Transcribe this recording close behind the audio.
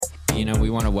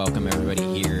we want to welcome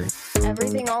everybody here.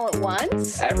 Everything all at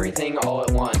once? Everything all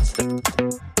at once.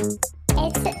 It's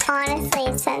honestly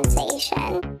a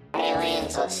sensation.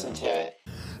 Aliens listen to it.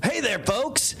 Hey there,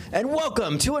 folks, and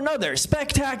welcome to another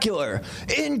spectacular,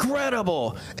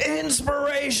 incredible,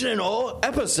 inspirational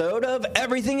episode of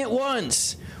Everything at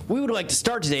Once. We would like to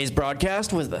start today's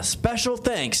broadcast with a special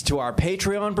thanks to our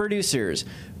Patreon producers,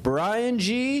 Brian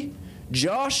G.,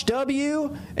 Josh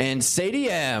W., and Sadie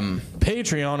M.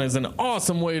 Patreon is an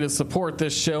awesome way to support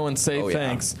this show and say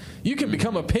thanks. You can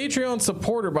become a Patreon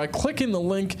supporter by clicking the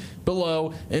link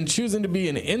below and choosing to be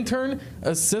an intern,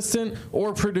 assistant,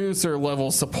 or producer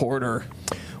level supporter.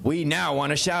 We now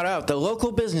want to shout out the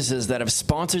local businesses that have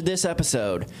sponsored this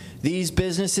episode. These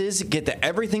businesses get the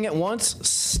Everything at Once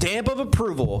stamp of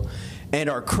approval and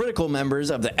are critical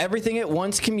members of the Everything at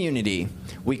Once community.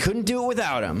 We couldn't do it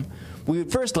without them. We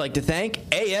would first like to thank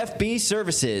AFB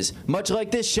Services. Much like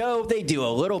this show, they do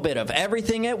a little bit of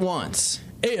everything at once.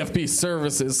 AFB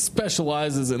Services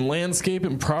specializes in landscape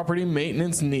and property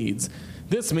maintenance needs.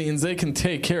 This means they can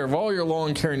take care of all your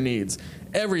lawn care needs.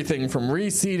 Everything from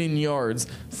reseeding yards,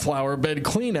 flower bed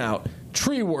cleanout,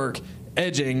 tree work,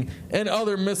 edging, and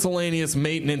other miscellaneous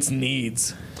maintenance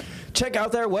needs. Check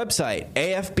out their website,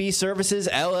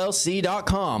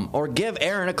 afbservicesllc.com, or give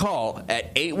Aaron a call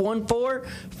at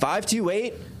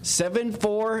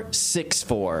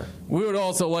 814-528-7464. We would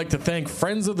also like to thank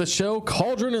friends of the show,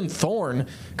 Cauldron and Thorn.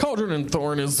 Cauldron and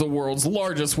Thorn is the world's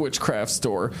largest witchcraft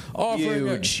store.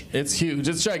 Huge. It's huge.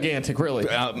 It's gigantic, really.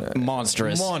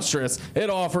 Monstrous. Monstrous. It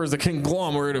offers a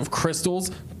conglomerate of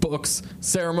crystals, books,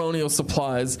 ceremonial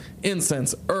supplies,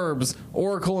 incense, herbs,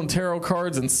 oracle and tarot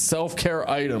cards, and self-care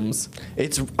items.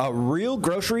 It's a real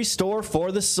grocery store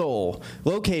for the soul,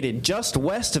 located just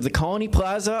west of the Colony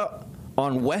Plaza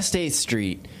on West 8th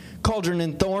Street. Cauldron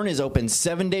and Thorn is open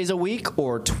 7 days a week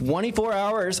or 24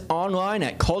 hours online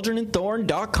at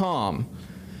cauldronandthorn.com.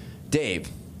 Dave.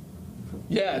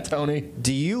 Yeah, Tony.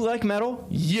 Do you like metal?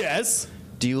 Yes.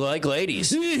 Do you like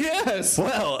ladies? Yes.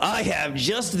 Well, I have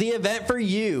just the event for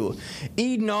you.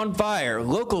 Eden on Fire,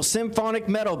 local symphonic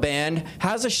metal band,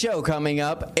 has a show coming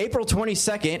up April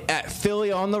 22nd at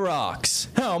Philly on the Rocks.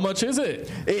 How much is it?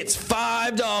 It's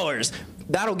 $5.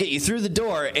 That'll get you through the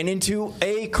door and into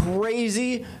a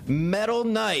crazy metal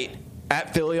night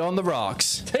at Philly on the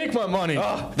Rocks. Take my money.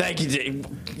 Oh, thank you, Dave.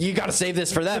 You got to save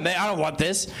this for them, man. I don't want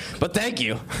this, but thank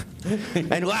you.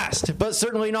 And last, but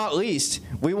certainly not least,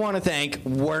 we want to thank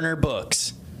Werner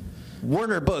Books.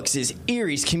 Werner Books is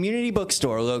Erie's community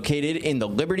bookstore located in the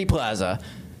Liberty Plaza.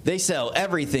 They sell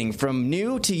everything from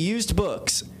new to used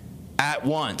books at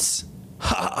once.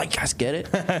 I guys get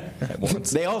it.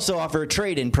 They also offer a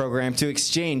trade-in program to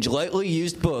exchange lightly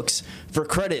used books for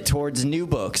credit towards new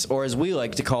books, or as we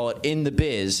like to call it in the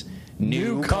biz,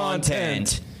 new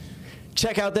content.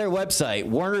 Check out their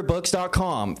website,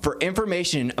 warnerbooks.com, for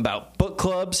information about book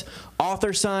clubs, author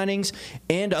signings,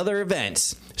 and other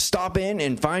events. Stop in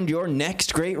and find your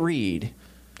next great read.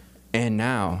 And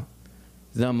now,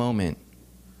 the moment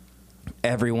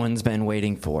everyone's been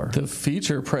waiting for. The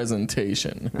feature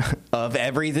presentation of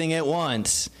Everything at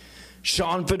Once.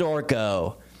 Sean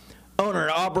Fedorko, owner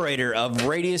and operator of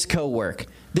Radius CoWork.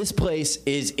 This place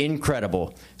is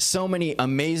incredible. So many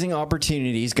amazing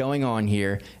opportunities going on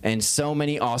here and so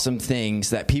many awesome things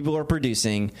that people are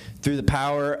producing through the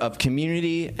power of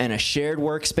community and a shared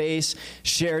workspace,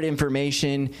 shared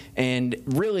information, and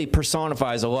really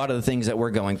personifies a lot of the things that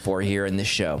we're going for here in this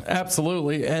show.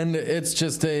 Absolutely. And it's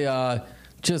just a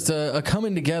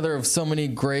coming together of so many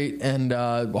great and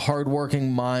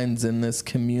hardworking minds in this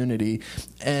community.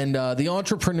 And the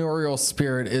entrepreneurial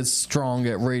spirit is strong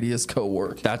at Radius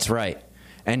CoWork. That's right.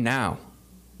 And now,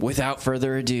 without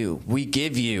further ado, we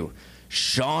give you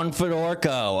Sean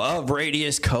Fedorko of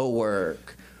Radius CoWork.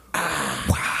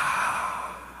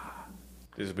 Wow.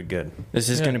 This will be good. This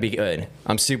is going to be good.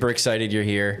 I'm super excited you're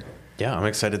here. Yeah, I'm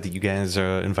excited that you guys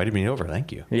invited me over.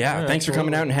 Thank you. Yeah, thanks for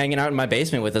coming out and hanging out in my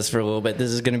basement with us for a little bit. This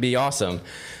is going to be awesome.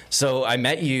 So I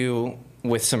met you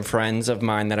with some friends of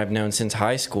mine that I've known since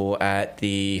high school at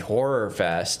the Horror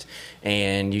Fest,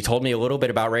 and you told me a little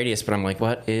bit about Radius, but I'm like,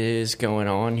 what is going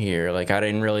on here? Like, I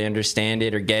didn't really understand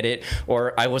it or get it,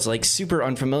 or I was like super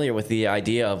unfamiliar with the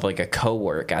idea of like a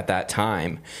CoWork at that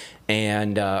time.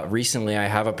 And recently I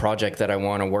have a project that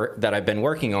that I've been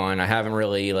working on. I haven't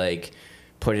really like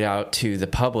put it out to the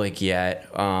public yet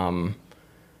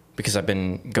because I've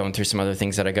been going through some other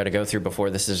things that I got to go through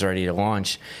before this is ready to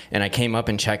launch. And I came up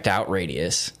and checked out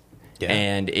Radius,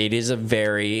 And it is a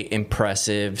very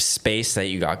impressive space that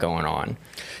you got going on.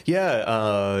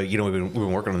 Yeah, we've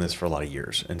been working on this for a lot of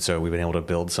years, and so we've been able to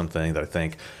build something that I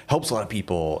think helps a lot of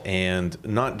people, and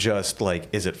not just like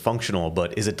is it functional,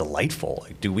 but is it delightful?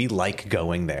 Like, do we like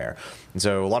going there? And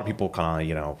so a lot of people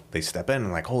kind of they step in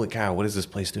and like, holy cow, what is this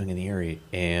place doing in Erie?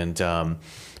 And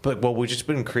but well, we've just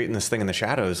been creating this thing in the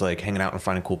shadows, like hanging out and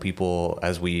finding cool people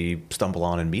as we stumble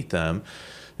on and meet them.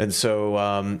 And so,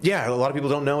 a lot of people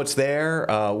don't know it's there.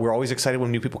 We're always excited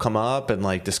when new people come up and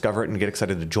like discover it and get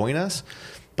excited to join us.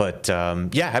 But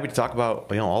happy to talk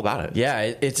about all about it. Yeah,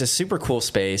 it's a super cool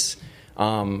space.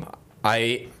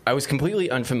 I was completely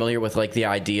unfamiliar with like the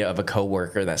idea of a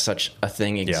coworker, that such a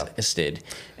thing existed,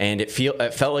 and it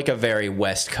felt like a very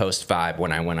West Coast vibe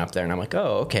when I went up there, and I'm like,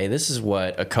 oh, okay, this is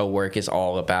what a cowork is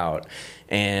all about.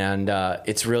 And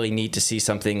it's really neat to see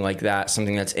something like that,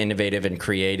 something that's innovative and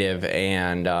creative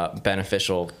and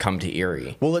beneficial, come to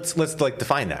Erie. Well, let's like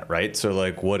define that, right? So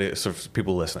like, what is, so for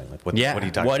people listening? Like, what are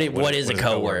you talking about? What is a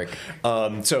cowork?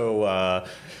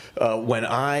 When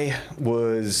I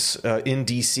was in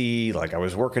DC, like I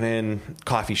was working in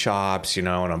coffee shops, and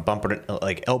I'm bumping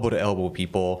like elbow to elbow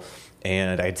people.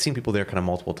 And I had seen people there kind of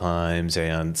multiple times,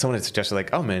 and someone had suggested like,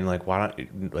 oh man, like why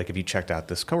don't like if you checked out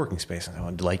this co-working space? And I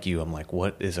would like you. I'm like,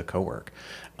 what is a co-work?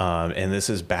 And this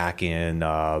is back in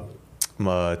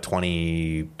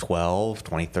 2012,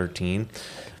 2013.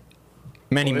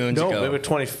 Many moons ago. No, maybe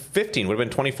 2015. Would have been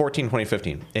 2014,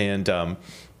 2015. And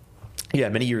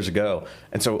many years ago.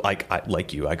 And so I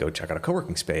like you, I go check out a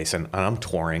co-working space, and I'm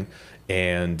touring.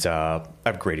 And I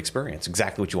have a great experience.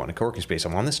 Exactly what you want in a co-working space.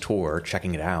 I'm on this tour,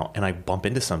 checking it out, and I bump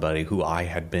into somebody who I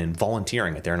had been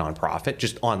volunteering at their nonprofit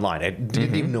just online. I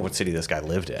didn't even know what city this guy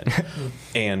lived in.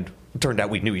 And it turned out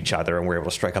we knew each other, and we were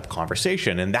able to strike up a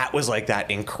conversation. And that was like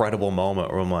that incredible moment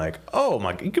where I'm like, oh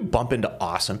my, you could bump into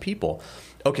awesome people.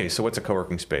 Okay, so what's a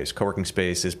co-working space? Co-working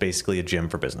space is basically a gym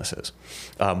for businesses.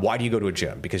 Why do you go to a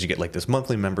gym? Because you get like this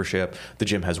monthly membership. The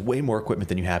gym has way more equipment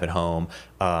than you have at home.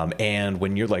 And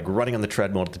when you're like running on the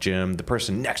treadmill at the gym, the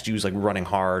person next to you is like running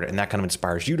hard, and that kind of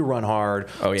inspires you to run hard.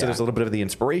 Oh, yeah. So there's a little bit of the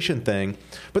inspiration thing.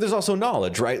 But there's also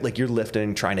knowledge, right? Like you're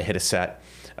lifting, trying to hit a set.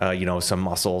 Some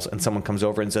muscles, and someone comes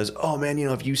over and says, oh man,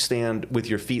 if you stand with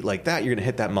your feet like that, you're going to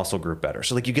hit that muscle group better.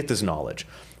 So like you get this knowledge.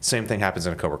 Same thing happens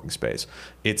in a co-working space.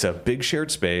 It's a big shared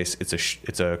space.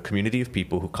 It's a community of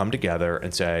people who come together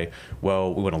and say,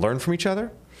 well, we want to learn from each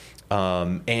other.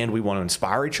 And we want to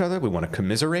inspire each other. We want to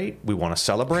commiserate. We want to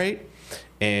celebrate.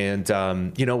 And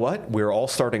you know what? We're all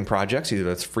starting projects. Either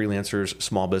that's freelancers,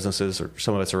 small businesses, or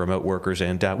some of us are remote workers.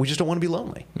 And we just don't want to be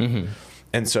lonely. Mm-hmm.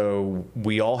 And so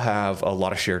we all have a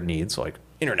lot of shared needs like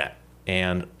internet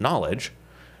and knowledge,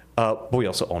 but we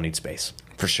also all need space.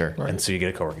 For sure. Right. And so you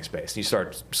get a co-working space and you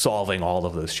start solving all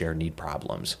of those shared need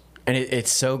problems. And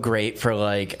it's so great for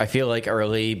like, I feel like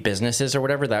early businesses or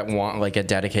whatever that want like a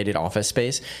dedicated office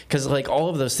space. Because like all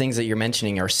of those things that you're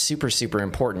mentioning are super, super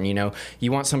important.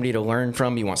 You want somebody to learn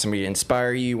from, you want somebody to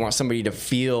inspire you, you want somebody to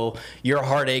feel your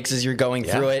heartaches as you're going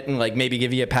through it, and like maybe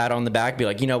give you a pat on the back, be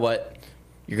like, you know what?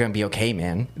 You're going to be okay,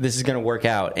 man. This is going to work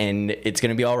out, and it's going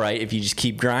to be all right if you just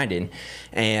keep grinding.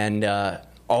 And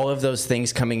all of those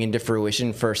things coming into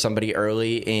fruition for somebody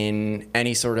early in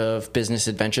any sort of business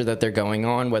adventure that they're going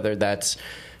on, whether that's,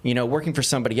 working for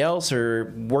somebody else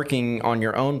or working on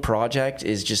your own project,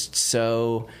 is just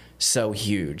so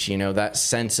huge. That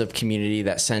sense of community,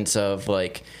 that sense of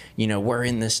like, we're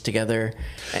in this together.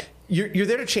 You're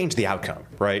there to change the outcome,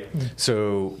 right?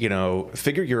 So,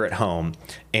 figure you're at home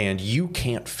and you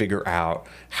can't figure out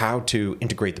how to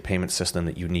integrate the payment system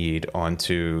that you need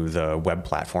onto the web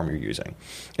platform you're using.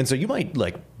 And so you might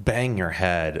like bang your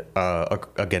head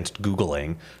against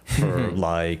Googling for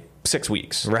like 6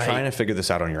 weeks, trying to figure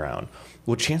this out on your own.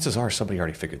 Well, chances are somebody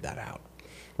already figured that out.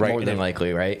 Right? More than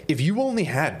likely, right? If you only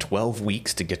had 12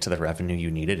 weeks to get to the revenue you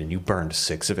needed and you burned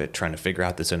 6 of it trying to figure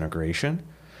out this integration,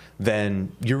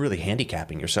 then you're really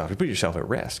handicapping yourself. You put yourself at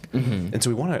risk. Mm-hmm. And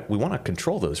so we want to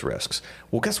control those risks.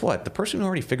 Well, guess what? The person who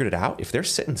already figured it out, if they're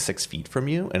sitting 6 feet from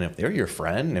you, and if they're your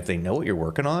friend, and if they know what you're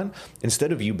working on,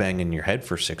 instead of you banging your head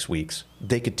for 6 weeks,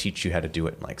 they could teach you how to do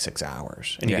it in like 6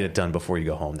 hours, and you get it done before you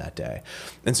go home that day.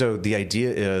 And so the idea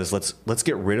is let's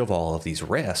get rid of all of these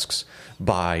risks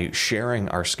by sharing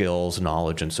our skills,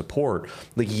 knowledge, and support.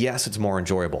 Like, yes, it's more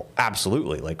enjoyable.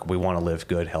 Absolutely. Like, we want to live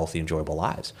good, healthy, enjoyable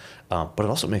lives. But it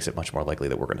also makes it much more likely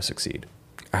that we're going to succeed.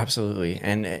 Absolutely.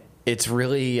 And it's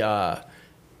really a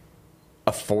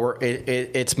afford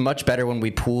it. It's much better when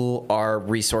we pool our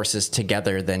resources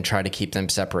together than try to keep them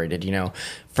separated.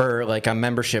 For like a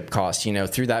membership cost,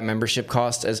 through that membership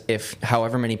cost, as if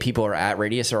however many people are at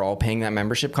Radius are all paying that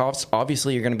membership cost,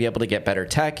 obviously you're going to be able to get better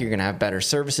tech, you're going to have better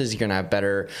services, you're going to have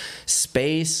better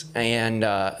space, and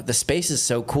the space is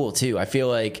so cool too. I feel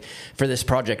like for this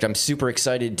project, I'm super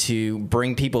excited to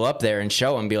bring people up there and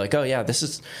show them, be like, oh yeah, this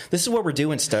is what we're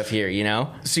doing stuff here.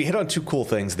 So you hit on two cool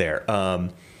things there.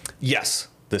 Yes,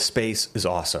 the space is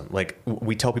awesome. Like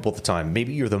we tell people at the time,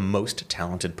 maybe you're the most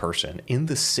talented person in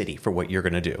the city for what you're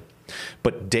going to do.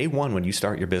 But day one, when you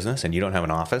start your business and you don't have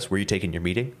an office, where are you taking your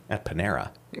meeting? At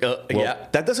Panera. Yeah.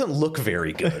 That doesn't look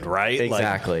very good, right?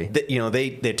 Exactly.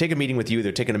 They take a meeting with you.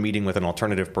 They're taking a meeting with an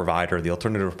alternative provider. The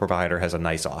alternative provider has a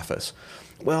nice office.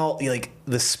 Well, like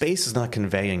the space is not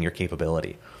conveying your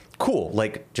capability. Cool,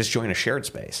 like just join a shared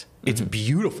space. It's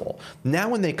beautiful. Now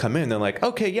when they come in, they're like,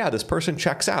 okay, yeah, this person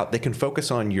checks out. They can focus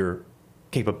on your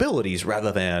capabilities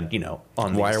rather than,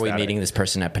 on the why are we aesthetic. meeting this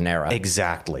person at Panera?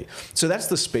 Exactly. So that's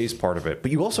the space part of it.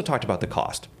 But you also talked about the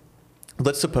cost.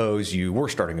 Let's suppose you were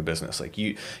starting a business. Like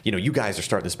you guys are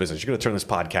starting this business. You're going to turn this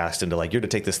podcast into like, you're going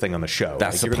to take this thing on the show.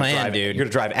 That's like, the plan, dude. You're going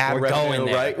to drive ad We're revenue, going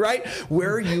there. right?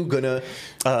 Where are you going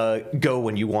to go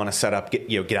when you want to set up,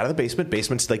 get out of the basement?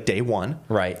 Basement's like day one.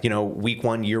 Right. Week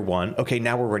one, year one. Okay,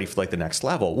 now we're ready for like the next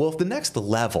level. Well, if the next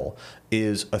level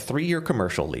is a 3-year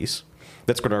commercial lease,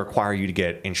 that's going to require you to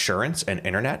get insurance and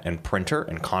internet and printer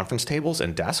and conference tables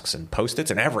and desks and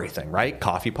Post-its and everything, right?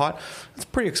 Coffee pot. It's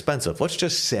pretty expensive. Let's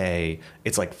just say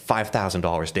it's like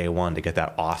 $5,000 day one to get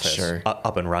that office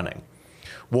up and running.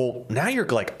 Well, now you're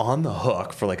like on the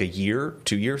hook for like a year,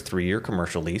 2-year, 3-year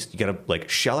commercial lease. You got to like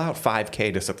shell out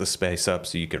 $5,000 to set the space up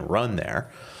so you can run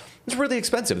there. It's really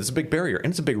expensive. It's a big barrier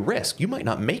and it's a big risk. You might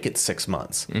not make it 6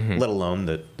 months, let alone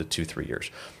the 2-3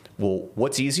 years. Well,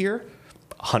 what's easier?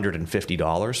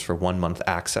 $150 for 1 month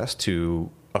access to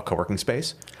a co-working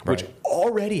space, which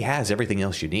already has everything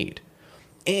else you need.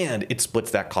 And it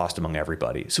splits that cost among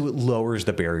everybody. So it lowers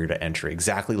the barrier to entry,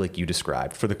 exactly like you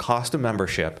described. For the cost of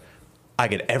membership, I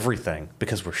get everything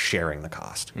because we're sharing the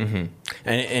cost. Mm-hmm.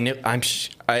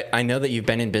 I know that you've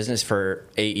been in business for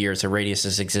 8 years. The Radius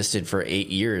has existed for 8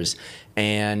 years.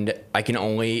 And I can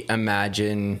only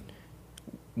imagine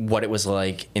what it was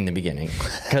like in the beginning,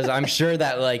 because I'm sure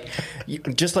that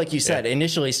just like you said,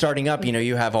 initially starting up,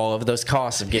 you have all of those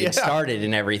costs of getting started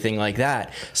and everything like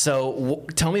that. So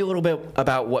tell me a little bit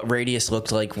about what Radius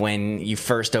looked like when you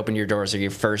first opened your doors or you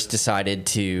first decided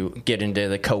to get into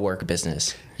the CoWork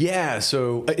business. Yeah,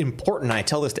 so important. I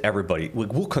tell this to everybody.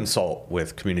 We'll consult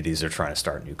with communities that are trying to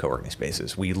start new co-working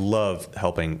spaces. We love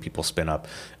helping people spin up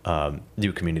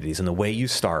new communities. And the way you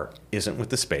start isn't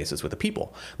with the space, it's with the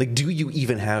people. Like, do you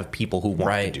even have people who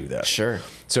want to do this? Sure.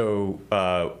 So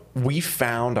we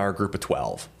found our group of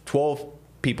 12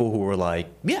 people who were like,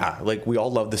 yeah, like we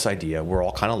all love this idea. We're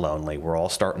all kind of lonely. We're all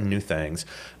starting new things.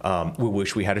 We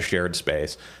wish we had a shared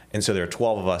space. And so there are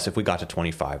 12 of us. If we got to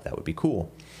 25, that would be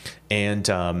cool. And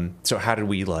so how did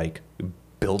we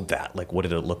build that? Like, what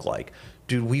did it look like?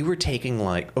 Dude, we were taking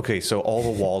so all the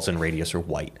walls in Radius are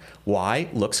white. Why?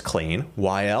 Looks clean.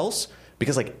 Why else?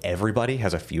 Because everybody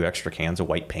has a few extra cans of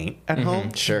white paint at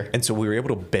home. Sure. And so we were able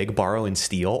to beg, borrow, and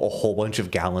steal a whole bunch of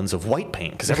gallons of white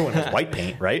paint because everyone has white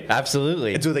paint, right?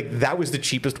 Absolutely. And so that was the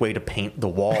cheapest way to paint the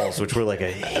walls, which were a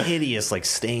hideous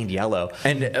stained yellow.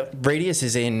 And Radius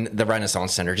is in the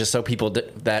Renaissance Center, just so people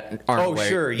that aren't aware. Oh,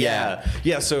 sure.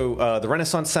 Yeah. So the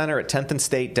Renaissance Center at 10th and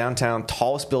State downtown,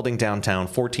 tallest building downtown,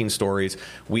 14 stories.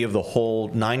 We have the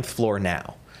whole 9th floor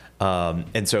now.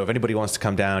 And so if anybody wants to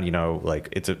come down,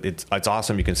 it's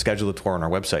awesome. You can schedule a tour on our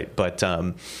website. But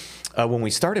when we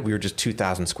started, we were just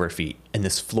 2,000 square feet, and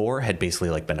this floor had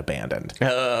basically been abandoned.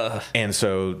 And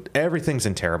so everything's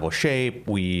in terrible shape.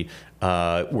 We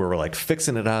were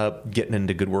fixing it up, getting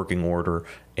into good working order.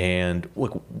 And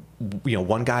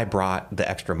one guy brought the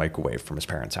extra microwave from his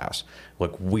parents' house.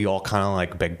 We all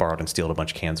kind of begged, borrowed, and stealed a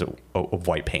bunch of cans of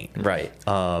white paint. Right.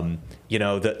 The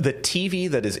TV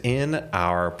that is in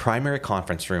our primary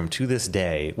conference room to this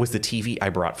day was the TV I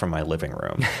brought from my living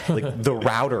room. The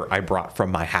router I brought from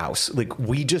my house.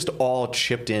 We just all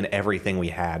chipped in everything we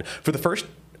had. For the first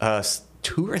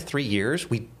 2 or 3 years,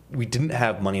 we didn't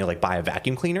have money to buy a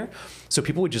vacuum cleaner. So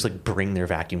people would just bring their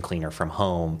vacuum cleaner from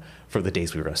home for the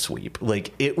days we were going to sweep.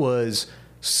 It was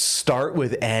start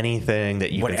with anything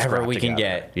that you whatever we together. Can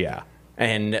get. Yeah.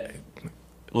 And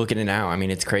look at it now. I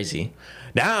mean, it's crazy.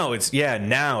 Now if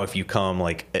you come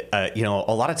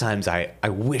a lot of times I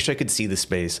wish I could see the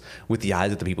space with the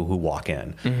eyes of the people who walk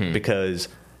in, because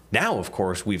now, of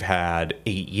course, we've had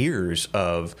 8 years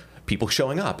of people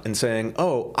showing up and saying,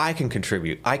 oh, I can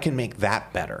contribute, I can make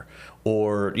that better.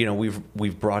 Or,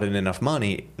 we've brought in enough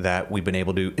money that we've been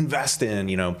able to invest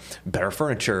in, better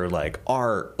furniture, like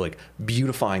art, like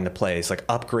beautifying the place, like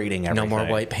upgrading everything. No more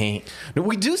white paint. No,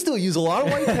 we do still use a lot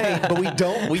of white paint, but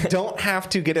we don't have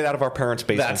to get it out of our parents'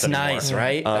 basements anymore. That's nice,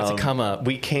 right? That's a come up.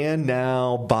 We can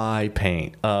now buy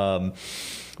paint.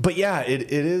 But yeah,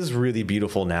 it is really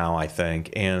beautiful now, I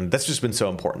think. And that's just been so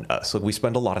important to us. Like, we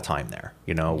spend a lot of time there,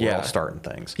 we're all starting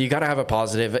things. You got to have a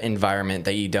positive environment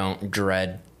that you don't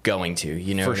dread going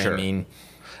to, For sure. I mean?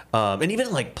 And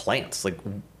even like plants, like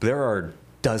there are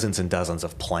dozens and dozens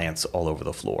of plants all over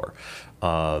the floor.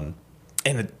 And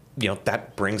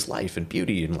that brings life and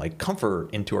beauty and like comfort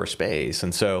into our space.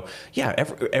 And so, yeah,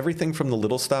 everything from the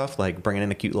little stuff, like bringing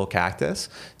in a cute little cactus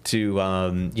to,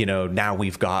 now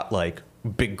we've got like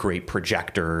big, great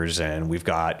projectors, and we've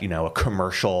got, a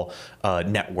commercial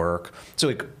network. So,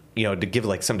 like, to give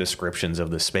like some descriptions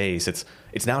of the space, it's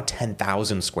now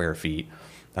 10,000 square feet.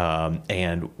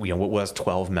 And what was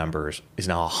 12 members is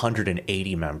now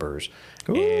 180 members.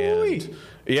 And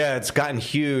yeah, it's gotten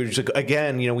huge.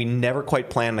 Again, we never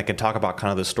quite planned. I can talk about kind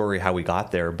of the story, how we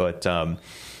got there, but,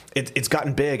 it's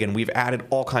gotten big, and we've added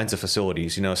all kinds of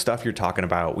facilities, stuff you're talking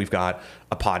about. We've got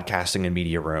a podcasting and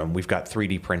media room. We've got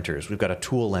 3D printers. We've got a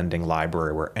tool lending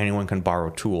library where anyone can borrow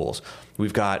tools.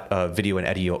 We've got a video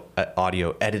and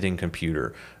audio editing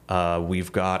computer.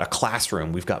 We've got a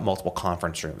classroom. We've got multiple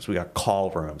conference rooms. We've got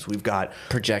call rooms. We've got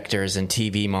projectors and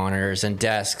TV monitors and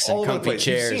desks and comfy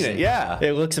chairs. You've seen it, yeah.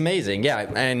 It looks amazing,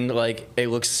 yeah, and like it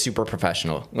looks super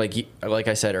professional. Like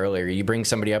I said earlier, you bring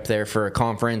somebody up there for a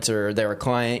conference or they're a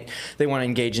client, they want to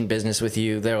engage in business with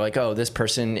you. They're like, oh, this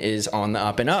person is on the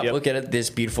up and up. Yep. Look at this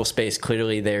beautiful space.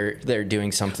 Clearly, they're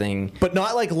doing something, but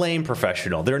not like lame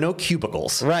professional. There are no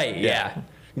cubicles, right? Yeah.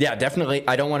 Yeah, definitely.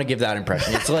 I don't want to give that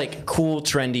impression. It's like cool,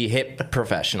 trendy, hip,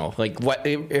 professional. Like what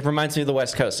it reminds me of the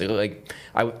West Coast. Like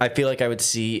I feel like I would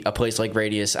see a place like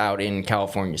Radius out in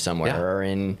California somewhere, or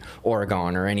in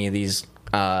Oregon, or any of these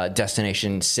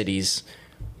destination cities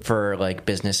for like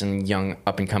business and young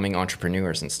up and coming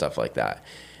entrepreneurs and stuff like that.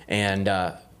 And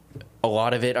a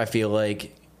lot of it, I feel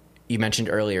like, you mentioned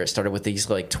earlier, it started with these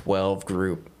like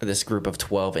this group of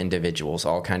 12 individuals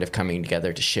all kind of coming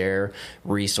together to share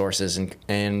resources,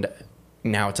 and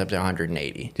now it's up to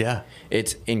 180. Yeah.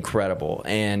 It's incredible.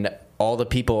 And all the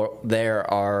people there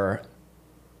are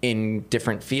in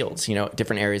different fields,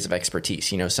 different areas of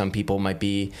expertise. Some people might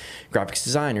be graphics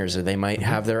designers, or they might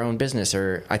have their own business,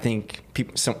 or I think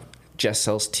Jess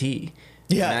sells tea.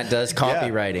 Yeah. And that does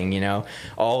copywriting,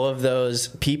 all of those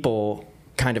people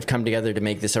kind of come together to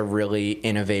make this a really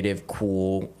innovative,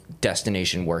 cool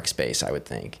destination workspace, I would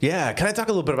think. Yeah. Can I talk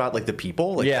a little bit about like the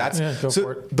people? Like, go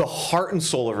for it. The heart and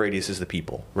soul of Radius is the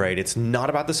people, right? It's not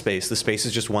about the space. The space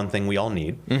is just one thing we all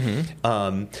need.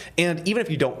 Mm-hmm. And even if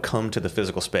you don't come to the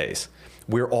physical space,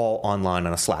 we're all online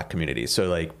on a Slack community. So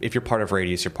like, if you're part of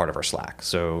Radius, you're part of our Slack.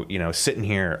 So, sitting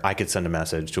here, I could send a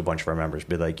message to a bunch of our members,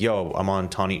 be like, yo, I'm on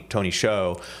Tony's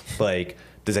show. Like,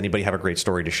 does anybody have a great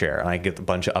story to share? And I get a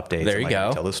bunch of updates. There you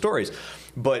go. Tell those stories.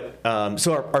 But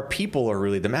so our people are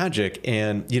really the magic.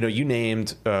 And, you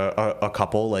named a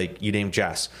couple, like you named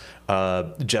Jess.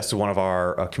 Jess is one of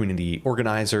our community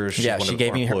organizers. She's she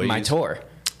gave me my tour.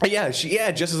 Yeah,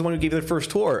 Jess is the one who gave their first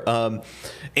tour.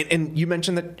 And you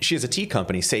mentioned that she has a tea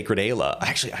company, Sacred Ayla.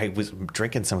 Actually, I was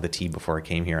drinking some of the tea before I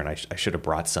came here, and I should have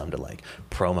brought some to like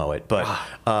promo it.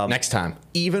 But next time,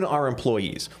 even our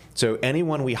employees. So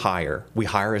anyone we hire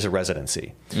as a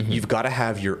residency. Mm-hmm. You've got to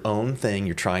have your own thing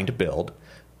you're trying to build,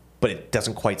 but it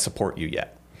doesn't quite support you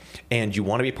yet. And you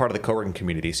want to be part of the co-working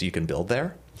community so you can build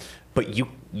there. But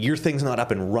your thing's not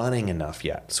up and running enough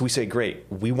yet. So we say, great,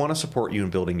 we want to support you in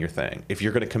building your thing. If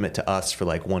you're going to commit to us for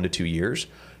like 1 to 2 years,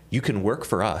 you can work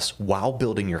for us while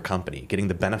building your company, getting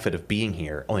the benefit of being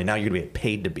here. Only now you're going to get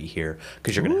paid to be here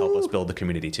because you're going to help us build the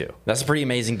community too. That's a pretty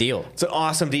amazing deal. It's an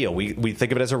awesome deal. We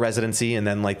think of it as a residency, and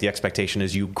then like the expectation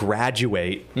is you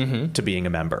graduate to being a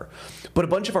member. But a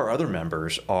bunch of our other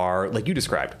members are, like you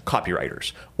described,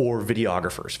 copywriters or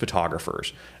videographers,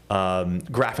 photographers,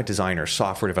 graphic designers,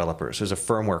 software developers. There's a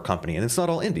firmware company, and it's not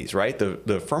all indies, right? The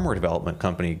firmware development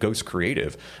company, Ghost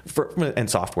Creative, and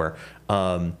software.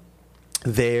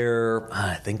 They're,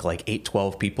 I think, like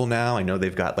 12 people now. I know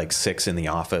they've got like 6 in the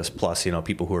office, plus,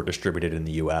 people who are distributed in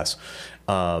the U.S.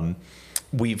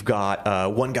 We've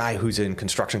got one guy who's in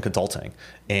construction consulting,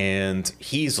 and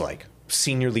he's like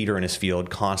senior leader in his field,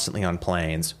 constantly on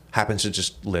planes, happens to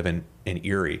just live in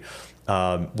Erie.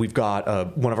 We've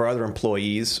got one of our other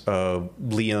employees,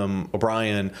 Liam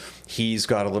O'Brien. He's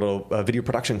got a little video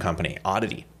production company,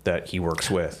 Oddity, that he works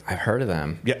with. I've heard of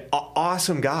them. Yeah,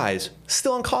 awesome guys.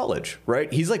 Still in college,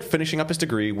 right? He's like finishing up his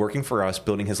degree, working for us,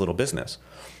 building his little business.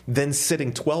 Then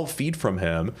sitting 12 feet from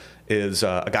him is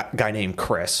a guy named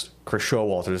Chris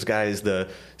Showalter. This guy is the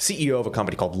CEO of a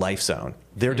company called LifeZone.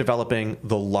 They're developing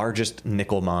the largest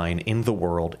nickel mine in the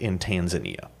world in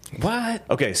Tanzania. What?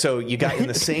 Okay, so you got in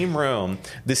the same room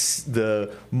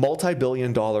the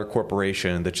multi-billion-dollar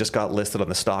corporation that just got listed on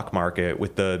the stock market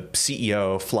with the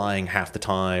CEO flying half the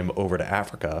time over to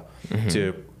Africa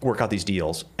to work out these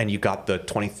deals, and you got the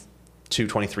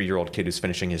 23-year-old kid who's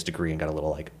finishing his degree and got a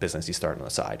little like business he's starting on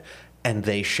the side, and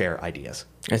they share ideas.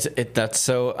 That's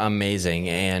so amazing,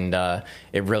 and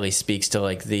it really speaks to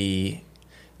like the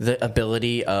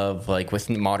ability of like with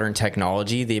modern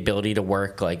technology, the ability to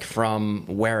work like from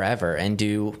wherever and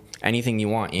do anything you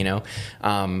want, you know.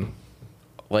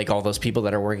 Like all those people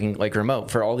that are working like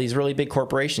remote for all these really big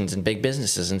corporations and big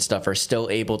businesses and stuff are still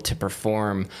able to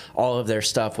perform all of their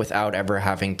stuff without ever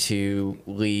having to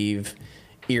leave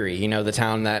Erie, you know, the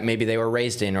town that maybe they were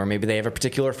raised in, or maybe they have a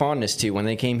particular fondness to when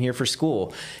they came here for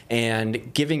school,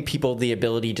 and giving people the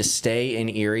ability to stay in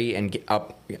Erie and get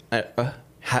up,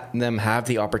 them have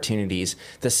the opportunities,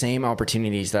 the same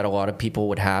opportunities that a lot of people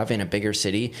would have in a bigger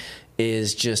city,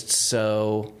 is just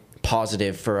so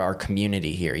positive for our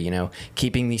community here, you know,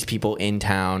 keeping these people in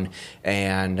town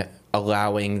and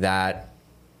allowing that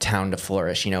town to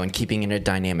flourish, you know, and keeping it a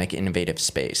dynamic, innovative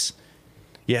space.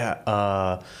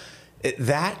 Yeah,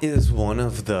 that is one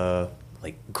of the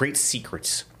like great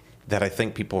secrets that I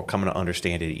think people are coming to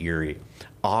understand at Erie.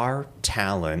 Our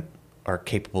talent are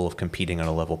capable of competing on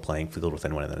a level playing field with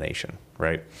anyone in the nation,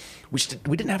 right? We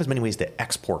didn't have as many ways to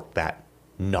export that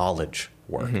knowledge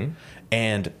work.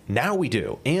 And now we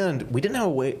do. And we didn't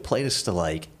have a place to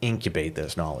like incubate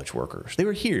those knowledge workers. They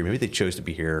were here. Maybe they chose to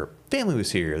be here. Family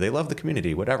was here. They loved the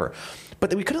community, whatever.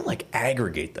 But we couldn't like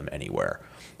aggregate them anywhere.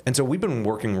 And so we've been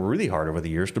working really hard over the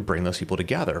years to bring those people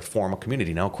together, form a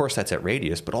community. Now, of course, that's at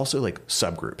Radius, but also like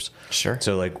subgroups. Sure.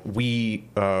 So like we're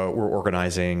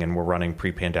organizing and we're running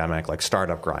pre-pandemic like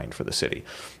startup grind for the city.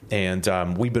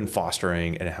 And we've been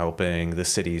fostering and helping the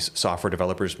city's software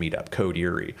developers meetup, Code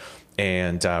Erie.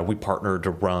 And we partnered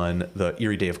to run the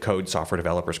Erie Day of Code Software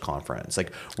Developers Conference.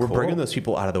 Like we're bringing those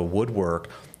people out of the woodwork,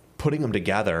 putting them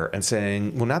together and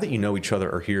saying, well, now that you know each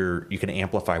other are here, you can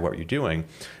amplify what you're doing.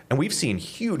 And we've seen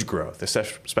huge growth,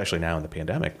 especially now in the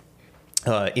pandemic,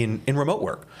 in remote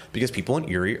work, because people in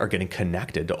Erie are getting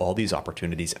connected to all these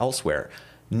opportunities elsewhere.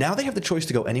 Now they have the choice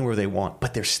to go anywhere they want,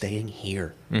 but they're staying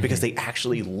here because they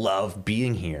actually love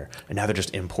being here. And now they're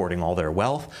just importing all their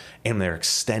wealth, and they're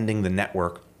extending the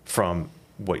network from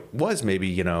what was maybe,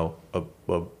 you know,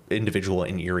 a individual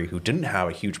in Erie who didn't have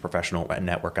a huge professional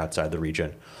network outside the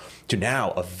region, to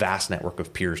now a vast network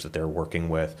of peers that they're working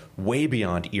with way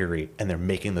beyond Erie, and they're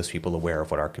making those people aware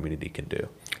of what our community can do.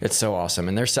 It's so awesome.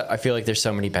 And I feel like there's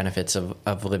so many benefits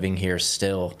of living here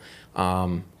still,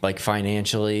 like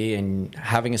financially and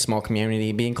having a small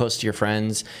community, being close to your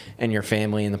friends and your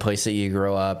family and the place that you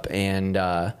grow up, and,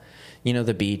 you know,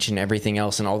 the beach and everything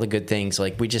else and all the good things.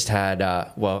 Like we just had,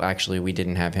 well, actually we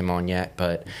didn't have him on yet,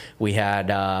 but we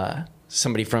had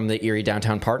somebody from the Erie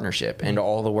Downtown Partnership and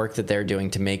all the work that they're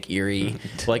doing to make Erie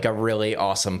like a really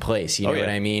awesome place. You know what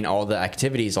I mean? All the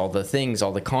activities, all the things,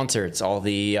 all the concerts, all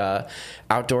the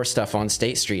outdoor stuff on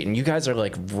State Street. And you guys are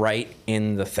like right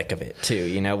in the thick of it too,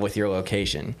 you know, with your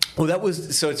location. Well,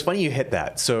 so it's funny you hit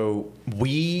that. So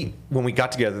when we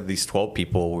got together, these 12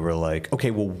 people, we were like,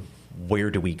 okay, well,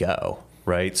 where do we go?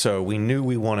 Right. So we knew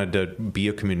we wanted to be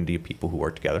a community of people who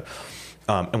work together.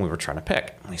 And we were trying to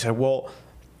pick. And he said, well,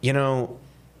 you know,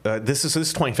 this is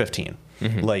 2015.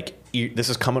 Like this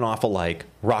is coming off of like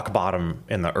rock bottom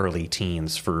in the early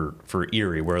teens for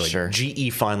Erie, where like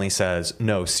GE finally says,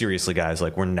 no, seriously, guys,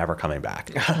 like we're never coming back.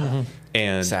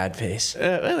 And sad face.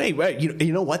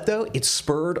 You know what though? It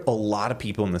spurred a lot of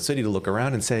people in the city to look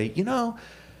around and say, you know,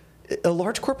 a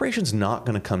large corporation's not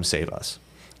going to come save us.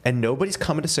 And nobody's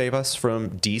coming to save us from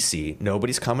DC.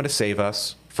 Nobody's coming to save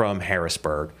us from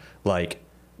Harrisburg. Like,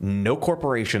 no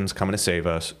corporation's coming to save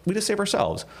us. We just save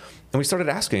ourselves. And we started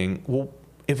asking, well,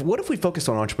 what if we focused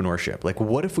on entrepreneurship? Like,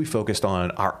 what if we focused on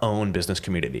our own business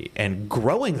community and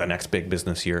growing the next big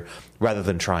business here rather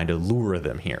than trying to lure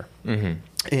them here?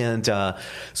 And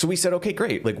so we said, okay,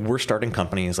 great. Like, we're starting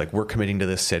companies. Like, we're committing to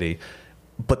this city.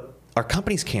 But our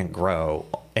companies can't grow,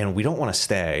 and we don't want to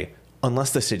stay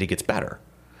unless the city gets better.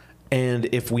 And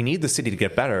if we need the city to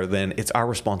get better, then it's our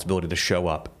responsibility to show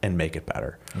up and make it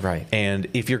better. Right. And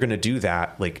if you're going to do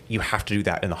that, like, you have to do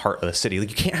that in the heart of the city. Like,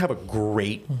 you can't have a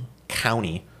great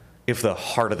county if the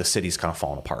heart of the city's kind of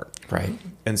falling apart. Right.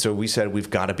 And so we said we've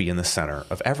got to be in the center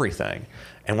of everything.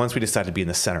 And once we decided to be in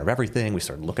the center of everything, we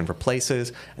started looking for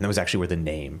places. And that was actually where the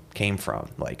name came from.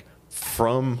 Like,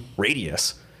 from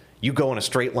Radius, you go in a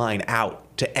straight line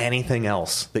out to anything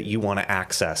else that you want to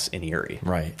access in Erie.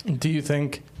 Right. Do you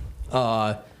think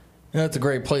it's a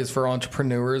great place for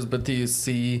entrepreneurs, but do you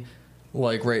see,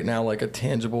 like, right now, like, a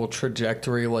tangible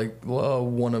trajectory, like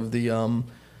one of the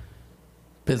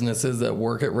businesses that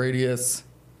work at Radius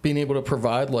being able to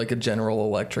provide, like a General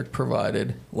Electric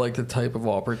provided, like the type of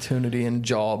opportunity and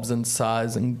jobs and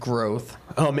size and growth?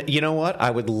 You know what? I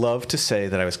would love to say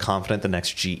that I was confident the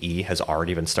next GE has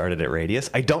already been started at Radius.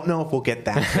 I don't know if we'll get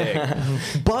that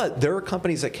big, but there are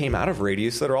companies that came out of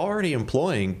Radius that are already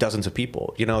employing dozens of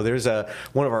people. You know, there's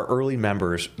one of our early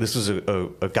members. This was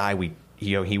a guy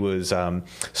he was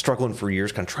struggling for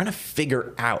years, kind of trying to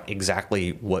figure out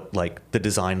exactly what, like, the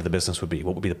design of the business would be,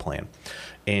 what would be the plan.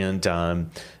 And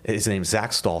his name's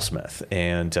Zach Stallsmith,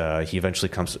 and he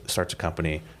eventually starts a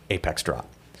company, Apex Drop.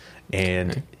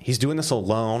 And he's doing this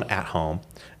alone at home,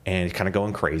 and he's kind of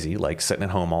going crazy, like sitting at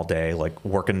home all day, like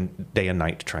working day and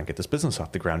night to try and get this business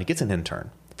off the ground. He gets an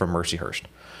intern from Mercyhurst.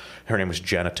 Her name was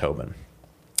Jenna Tobin.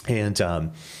 And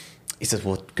he says,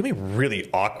 well, it's going to be really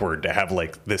awkward to have,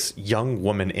 like, this young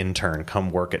woman intern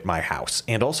come work at my house.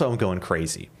 And also, I'm going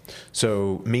crazy.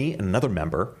 So me and another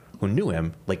member who knew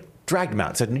him, like, dragged him out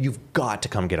and said, you've got to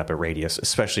come get up at Radius,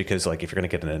 especially because, like, if you're going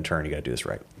to get an intern, you got to do this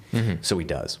right. Mm-hmm. So he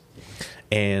does.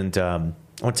 And I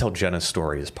want to tell Jenna's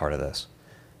story as part of this.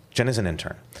 Jenna's an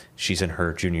intern. She's in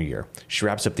her junior year. She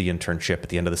wraps up the internship at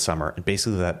the end of the summer. And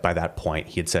basically by that point,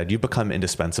 he had said, you've become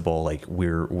indispensable. Like,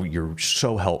 you're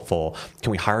so helpful.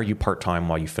 Can we hire you part-time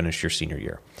while you finish your senior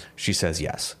year? She says,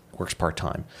 yes. Works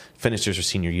part-time. Finishes her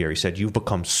senior year. He said, you've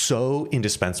become so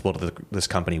indispensable to this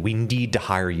company. We need to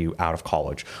hire you out of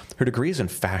college. Her degree is in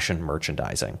fashion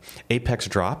merchandising. Apex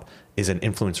Drop is an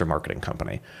influencer marketing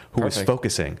company who is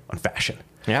focusing on fashion.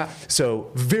 Yeah. So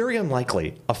very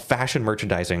unlikely a fashion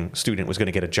merchandising student was going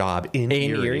to get a job in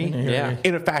Erie. Yeah.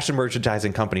 In a fashion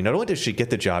merchandising company. Not only does she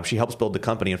get the job, she helps build the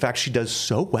company. In fact, she does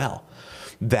so well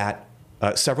that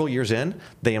several years in,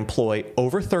 they employ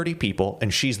over 30 people,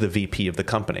 and she's the VP of the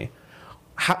company.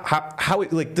 How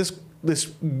like this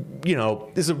you know,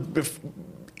 is a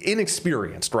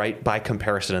inexperienced, right, by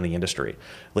comparison in the industry,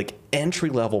 like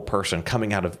entry-level person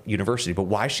coming out of university. But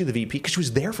why is she the VP? Because she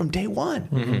was there from day one.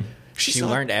 Mm-hmm. She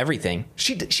learned everything.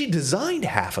 She designed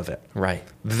half of it. Right.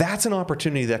 That's an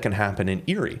opportunity that can happen in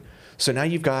Erie. So now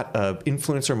you've got an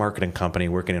influencer marketing company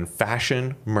working in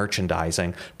fashion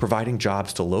merchandising, providing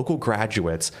jobs to local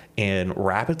graduates and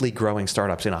rapidly growing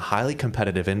startups in a highly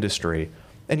competitive industry.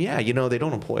 And yeah, you know, they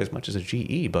don't employ as much as a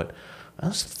GE, but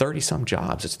that's 30-some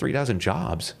jobs. It's 3,000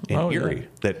 jobs in Erie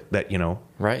that you know,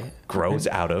 grows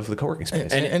out of the co-working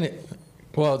space. And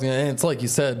it's like you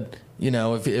said, you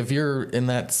know, if you're in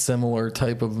that similar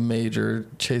type of major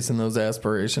chasing those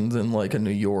aspirations in, like, a New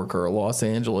York or a Los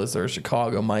Angeles or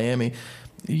Chicago, Miami,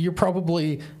 you're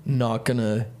probably not going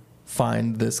to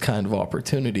find this kind of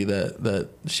opportunity that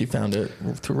she found it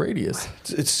through Radius.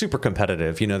 It's super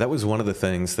competitive. You know, that was one of the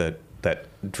things that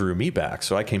drew me back.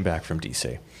 So I came back from DC,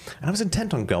 and I was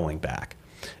intent on going back.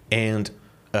 And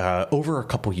over a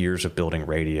couple years of building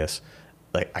Radius,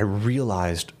 like, I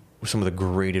realized some of the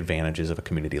great advantages of a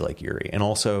community like Erie, and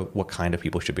also what kind of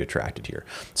people should be attracted here.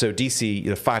 So DC,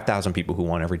 you have 5,000 people who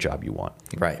want every job you want,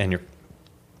 right? And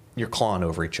you're clawing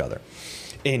over each other.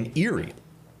 In Erie,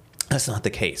 that's not the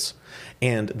case.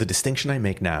 And the distinction I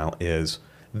make now is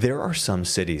there are some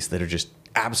cities that are just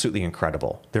absolutely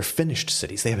incredible. They're finished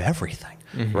cities. They have everything,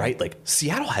 right? Like,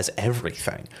 Seattle has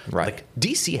everything. Right. Like,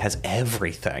 DC has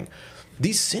everything.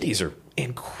 These cities are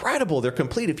incredible. They're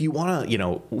complete. If you want to, you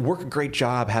know, work a great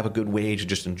job, have a good wage, and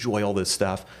just enjoy all this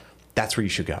stuff, that's where you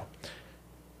should go.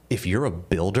 If you're a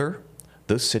builder,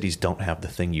 those cities don't have the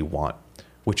thing you want,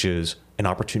 which is an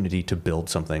opportunity to build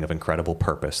something of incredible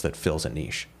purpose that fills a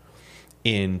niche.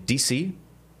 In DC,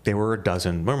 there were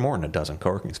more than a dozen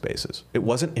co-working spaces. It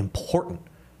wasn't important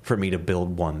for me to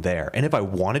build one there. And if I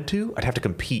wanted to, I'd have to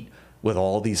compete with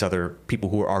all these other people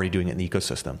who were already doing it in the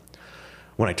ecosystem.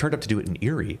 When I turned up to do it in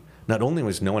Erie, not only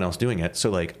was no one else doing it, so,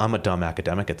 like, I'm a dumb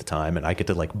academic at the time, and I get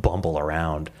to, like, bumble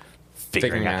around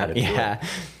figuring out how to do it.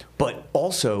 But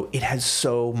also, it has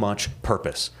so much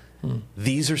purpose.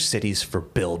 These are cities for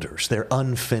builders. They're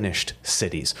unfinished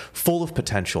cities, full of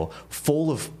potential,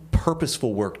 full of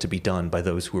purposeful work to be done by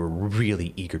those who are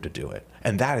really eager to do it.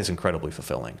 And that is incredibly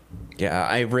fulfilling.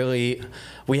 Yeah,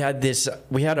 we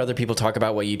had other people talk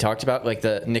about what you talked about, like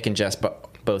Nick and Jess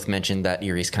both mentioned that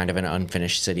Erie's kind of an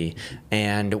unfinished city.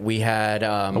 And we had...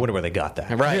 I wonder where they got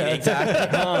that. Right,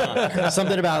 exactly.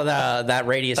 Something about that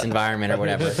radius environment or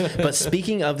whatever. But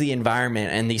speaking of the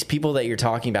environment and these people that you're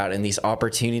talking about and these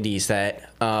opportunities that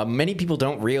many people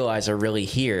don't realize are really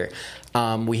here,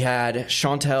 we had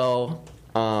Chantel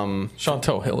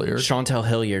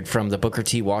Hilliard from the Booker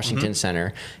T. Washington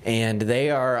Center, and they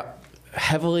are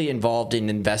heavily involved in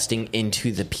investing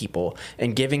into the people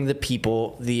and giving the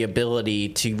people the ability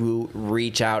to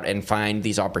reach out and find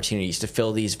these opportunities to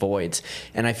fill these voids.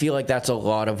 And I feel like that's a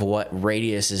lot of what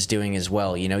Radius is doing as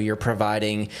well. You know, you're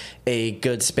providing a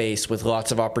good space with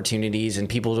lots of opportunities and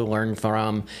people to learn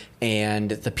from, and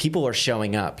the people are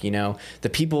showing up. You know, the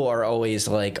people are always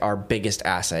like our biggest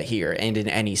asset here and in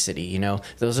any city. You know,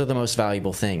 those are the most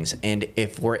valuable things. And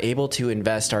if we're able to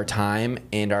invest our time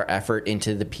and our effort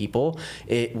into the people,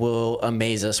 it will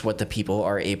amaze us what the people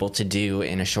are able to do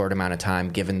in a short amount of time,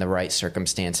 given the right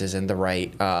circumstances and the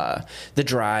right the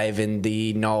drive and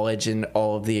the knowledge and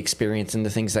all of the experience and the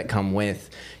things that come with,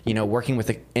 you know, working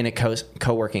in a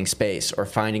co-working space or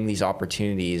finding these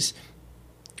opportunities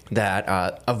that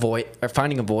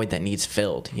finding a void that needs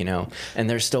filled, you know. And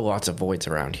there's still lots of voids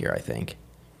around here, I think.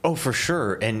 Oh, for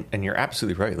sure. And you're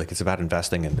absolutely right. Like, it's about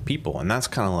investing in the people. And that's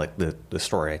kind of like the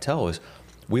story I tell is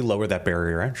we lower that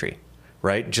barrier entry,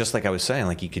 right? Just like I was saying,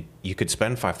 like you could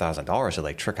spend $5,000 to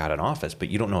like trick out an office, but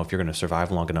you don't know if you're going to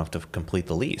survive long enough to complete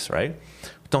the lease, right?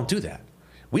 Don't do that.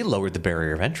 We lowered the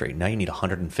barrier of entry. Now you need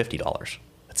 $150.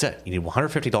 That's it. You need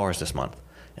 $150 this month.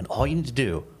 And all you need to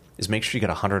do is make sure you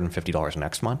get $150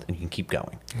 next month, and you can keep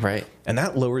going. Right. And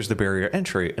that lowers the barrier to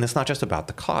entry. And it's not just about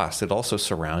the cost. It also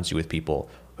surrounds you with people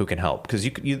who can help. Because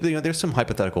you know, there's some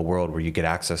hypothetical world where you get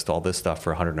access to all this stuff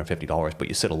for $150, but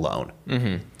you sit alone.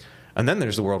 Mm-hmm. And then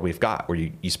there's the world we've got where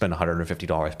you spend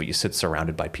 $150, but you sit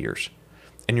surrounded by peers.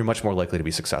 And you're much more likely to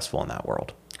be successful in that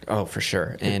world. Oh, for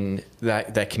sure. And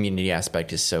that community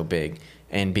aspect is so big.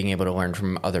 And being able to learn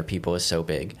from other people is so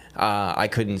big. I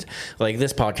couldn't, like,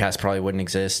 this podcast probably wouldn't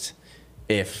exist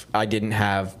if I didn't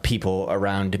have people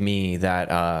around me that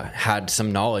had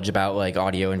some knowledge about like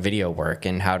audio and video work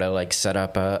and how to like set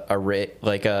up all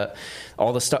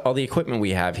the equipment we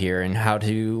have here and how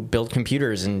to build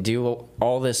computers and do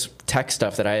all this tech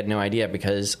stuff that I had no idea,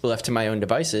 because left to my own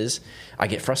devices, I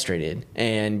get frustrated,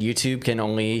 and YouTube can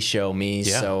only show me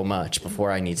so much before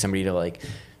I need somebody to like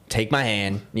take my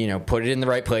hand, you know, put it in the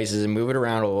right places and move it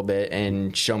around a little bit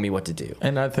and show me what to do.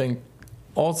 And I think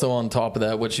also on top of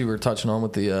that, what you were touching on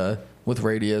with the with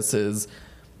Radius is,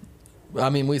 I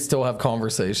mean, we still have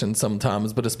conversations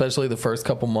sometimes, but especially the first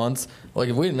couple months, like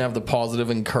if we didn't have the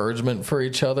positive encouragement for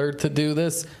each other to do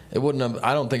this, it wouldn't have,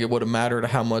 I don't think it would have mattered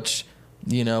how much,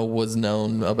 you know, was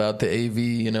known about the AV,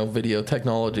 you know, video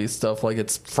technology stuff. Like,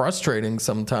 it's frustrating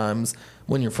sometimes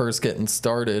when you're first getting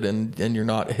started and you're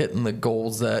not hitting the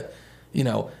goals that, you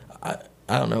know, I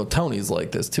don't know, Tony's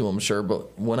like this too, I'm sure,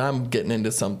 but when I'm getting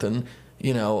into something,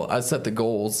 you know, I set the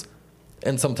goals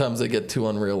and sometimes they get too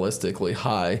unrealistically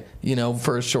high, you know,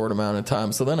 for a short amount of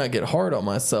time. So then I get hard on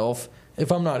myself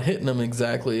if I'm not hitting them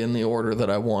exactly in the order that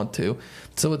I want to.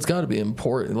 So it's got to be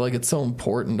important. Like, it's so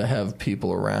important to have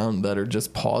people around that are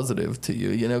just positive to you.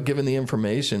 You know, giving the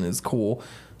information is cool,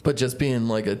 but just being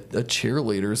like a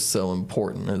cheerleader is so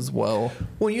important as well.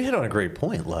 Well, you hit on a great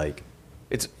point. Like,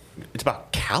 it's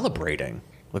about calibrating.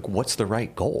 Like, what's the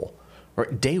right goal?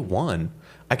 Right? Day one,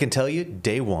 I can tell you,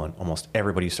 day one, almost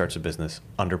everybody who starts a business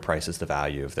underprices the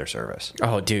value of their service.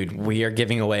 Oh, dude, we are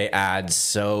giving away ads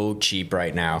so cheap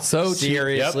right now. So cheap.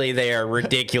 Seriously, Yep. They are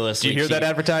ridiculously cheap. Do you hear that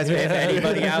advertisement? If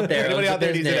anybody out there,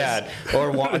 needs an ad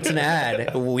or wants an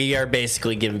ad, we are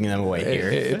basically giving them away here.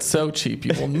 It's so cheap.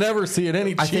 You will never see it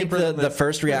any cheaper. I think the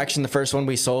first reaction, the first one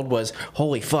we sold was,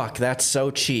 holy fuck, that's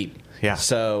so cheap. Yeah.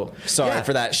 So sorry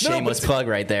for that shameless plug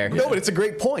right there. No, but it's a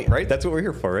great point, right? That's what we're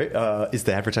here for, right? Is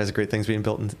to advertise the great things being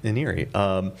built in Erie.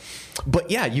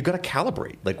 But yeah, you got to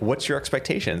calibrate. Like, what's your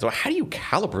expectations? Well, how do you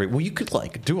calibrate? Well, you could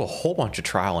like do a whole bunch of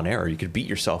trial and error. You could beat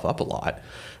yourself up a lot,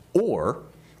 or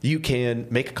you can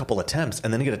make a couple attempts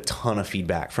and then get a ton of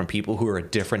feedback from people who are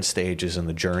at different stages in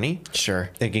the journey.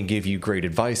 Sure. And can give you great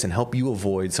advice and help you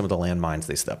avoid some of the landmines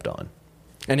they stepped on.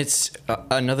 And it's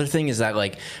another thing is that,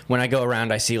 like, when I go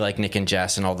around, I see like Nick and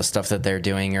Jess and all the stuff that they're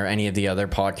doing, or any of the other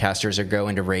podcasters, or go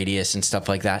into Radius and stuff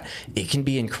like that. It can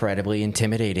be incredibly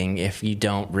intimidating if you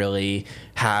don't really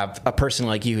have a person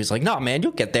like you who's like, no, man,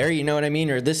 you'll get there. You know what I mean?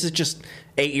 Or this is just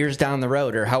 8 years down the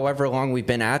road, or however long we've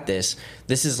been at this.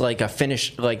 This is like a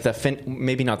finished, like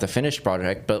maybe not the finished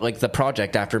project, but like the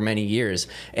project after many years,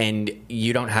 and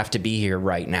you don't have to be here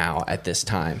right now at this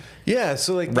time. Yeah.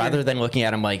 So like, rather than looking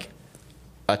at them like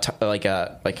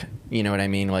you know what I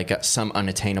mean, like some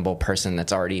unattainable person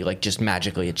that's already like just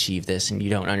magically achieved this, and you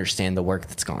don't understand the work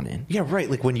that's gone in. Yeah, right.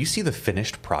 Like when you see the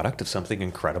finished product of something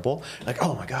incredible, like,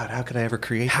 oh my God, how could I ever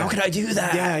create that? How could I do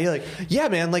that? Yeah, you're like, yeah,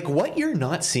 man. Like what you're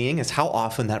not seeing is how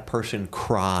often that person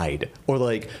cried, or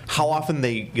like how often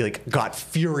they like got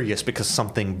furious because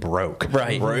something broke.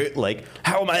 Right. Like,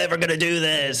 how am I ever gonna do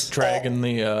this? Dragging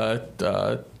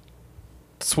the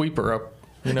sweeper up.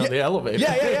 You know, the elevator.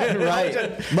 Yeah.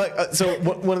 Right. So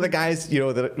one of the guys, you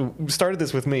know, that started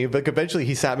this with me, but eventually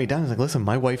he sat me down and was like, listen,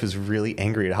 my wife is really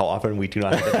angry at how often we do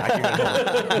not have a vacuum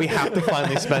at home. We have to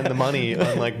finally spend the money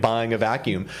on like buying a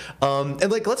vacuum.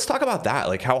 And like, let's talk about that,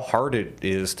 like how hard it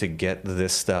is to get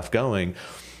this stuff going.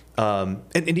 And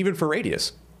even for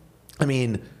Radius. I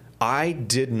mean, I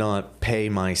did not pay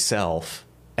myself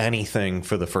anything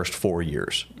for the first 4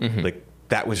 years. Mm-hmm. Like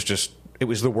that was just, it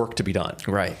was the work to be done.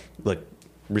 Right. Like,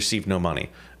 received no money.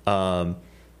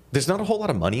 There's not a whole lot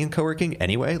of money in co-working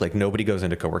anyway. Like nobody goes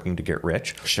into co-working to get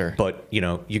rich. Sure. But you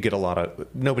know, you get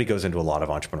nobody goes into a lot of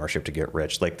entrepreneurship to get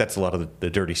rich. Like that's a lot of the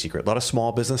dirty secret. A lot of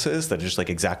small businesses that are just like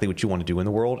exactly what you want to do in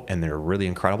the world, and they're really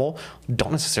incredible,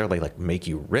 don't necessarily like make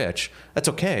you rich. That's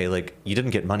okay. Like you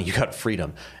didn't get money, you got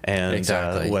freedom. And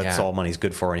exactly. That's all money's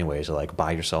good for anyways, to like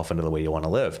buy yourself into the way you want to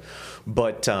live.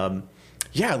 But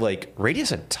yeah, like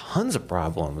Radius had tons of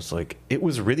problems. Like it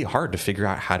was really hard to figure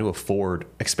out how to afford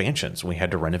expansions when we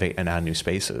had to renovate and add new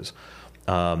spaces.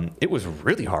 It was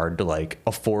really hard to like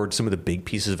afford some of the big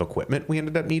pieces of equipment we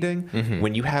ended up needing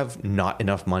when you have not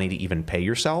enough money to even pay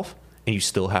yourself, and you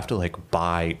still have to like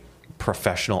buy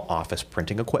professional office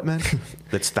printing equipment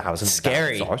that's thousands.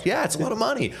 Scary. Of dollars. Yeah, it's a lot of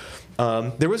money.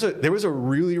 There was a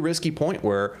really risky point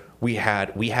where we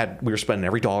were spending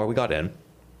every dollar we got in.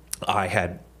 I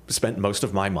had spent most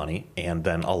of my money and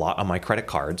then a lot on my credit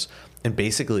cards, and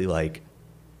basically like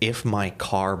if my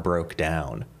car broke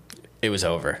down, it was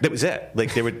over. That was it.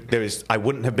 Like I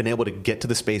wouldn't have been able to get to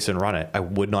the space and run it. I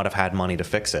would not have had money to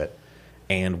fix it,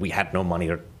 and we had no money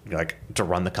to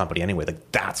run the company anyway.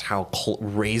 Like that's how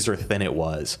razor thin it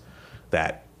was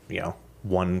that, you know,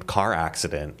 one car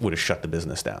accident would have shut the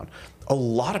business down. A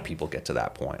lot of people get to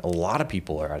that point. A lot of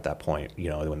people are at that point, you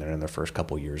know, when they're in their first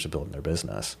couple of years of building their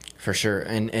business. For sure.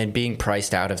 And being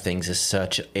priced out of things is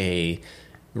such a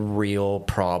real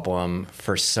problem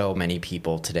for so many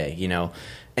people today, you know.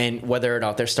 And whether or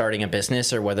not they're starting a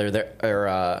business, or whether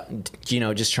they're, you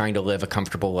know, just trying to live a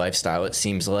comfortable lifestyle, it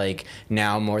seems like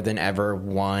now more than ever,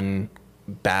 one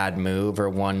bad move or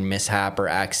one mishap or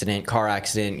accident, car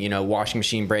accident, you know, washing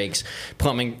machine breaks,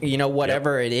 plumbing, you know,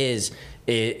 whatever it is,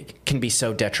 it can be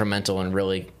so detrimental and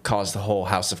really cause the whole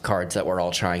house of cards that we're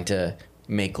all trying to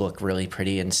make look really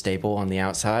pretty and stable on the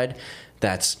outside.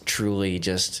 That's truly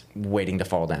just waiting to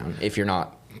fall down if you're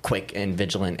not quick and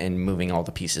vigilant and moving all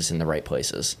the pieces in the right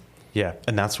places. Yeah,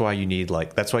 and that's why you need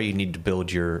to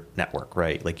build your network,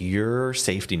 right? Like your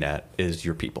safety net is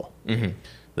your people. Mm-hmm.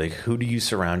 Like who do you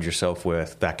surround yourself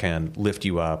with that can lift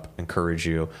you up, encourage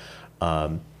you?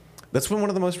 That's been one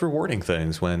of the most rewarding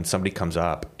things when somebody comes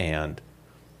up, and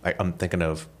I'm thinking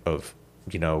of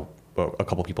you know, a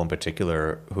couple people in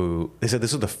particular who they said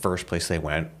this was the first place they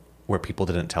went where people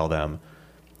didn't tell them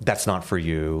that's not for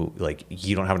you, like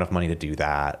you don't have enough money to do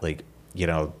that, like, you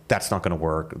know, that's not going to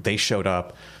work. They showed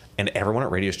up, and everyone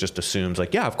at Radius just assumes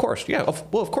like, yeah, of course, yeah,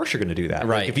 of course you're going to do that.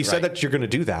 Right. Like, if you said that you're going to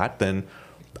do that, then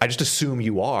I just assume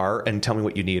you are, and tell me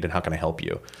what you need and how can I help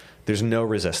you. There's no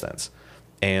resistance,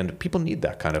 and people need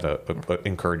that kind of a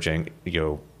encouraging, you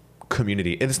know,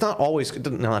 community. And it's not always,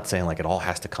 I'm not saying like it all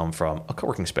has to come from a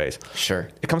co-working space. Sure.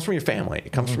 It comes from your family.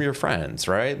 It comes from your friends,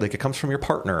 right? Like it comes from your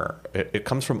partner. It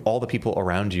comes from all the people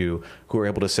around you who are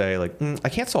able to say like, I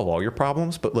can't solve all your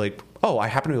problems, but like, oh, I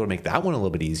happen to be able to make that one a little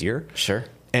bit easier. Sure.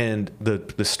 And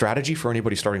the strategy for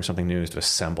anybody starting something new is to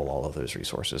assemble all of those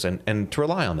resources and to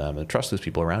rely on them and trust those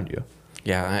people around you.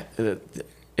 Yeah.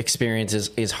 Experience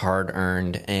is hard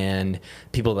earned, and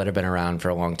people that have been around for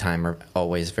a long time are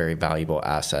always very valuable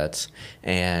assets.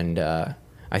 And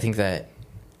I think that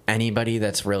anybody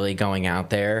that's really going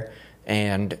out there,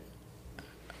 and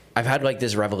I've had like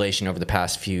this revelation over the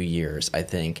past few years, I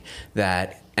think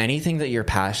that anything that you're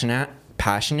passionate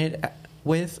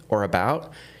with or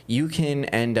about, you can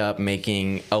end up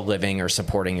making a living or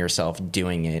supporting yourself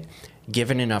doing it,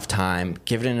 given enough time,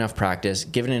 given enough practice,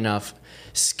 given enough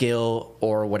skill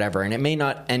or whatever. And it may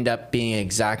not end up being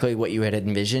exactly what you had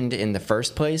envisioned in the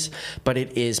first place, but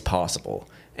it is possible.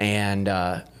 And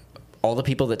all the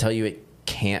people that tell you it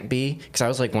can't be, because I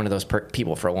was like one of those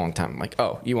people for a long time. I'm like,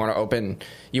 oh, you want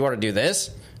to do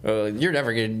this? You're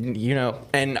never going to,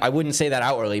 and I wouldn't say that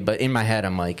outwardly, but in my head,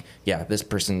 I'm like, yeah, this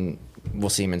person, we'll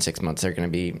see them in 6 months. They're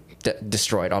going to be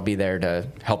destroyed. I'll be there to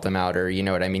help them out, or, you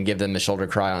know what I mean? Give them the shoulder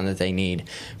cry on that they need,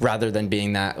 rather than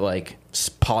being that like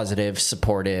positive,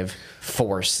 supportive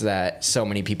force that so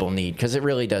many people need. Because it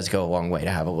really does go a long way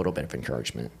to have a little bit of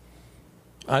encouragement.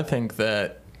 I think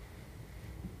that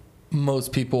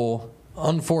most people,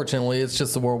 unfortunately, it's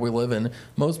just the world we live in.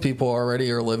 Most people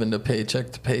already are living to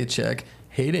paycheck,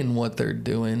 hating what they're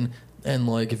doing. And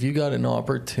like, if you got an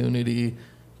opportunity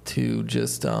to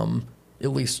just at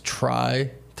least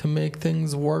try to make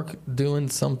things work, doing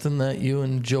something that you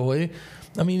enjoy.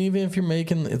 I mean, even if you're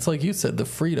making, it's like you said, the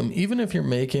freedom, even if you're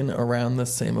making around the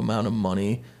same amount of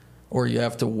money, or you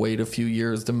have to wait a few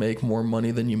years to make more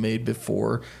money than you made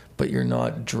before, but you're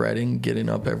not dreading getting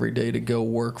up every day to go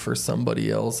work for somebody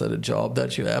else at a job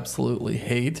that you absolutely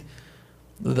hate,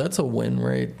 that's a win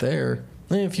right there.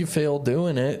 And if you fail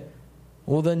doing it,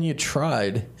 well, then you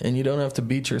tried, and you don't have to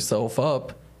beat yourself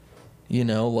up.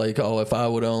 Like, oh, if I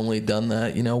would have only done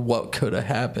that, what could have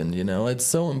happened? It's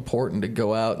so important to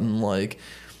go out and, like,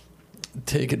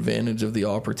 take advantage of the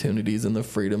opportunities and the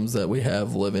freedoms that we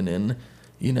have living in,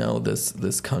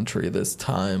 this country, this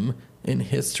time in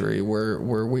history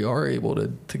where we are able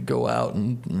to go out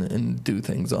and do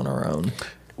things on our own.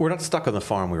 We're not stuck on the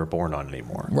farm we were born on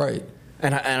anymore. Right.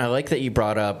 And I like that you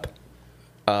brought up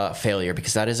failure,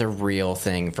 because that is a real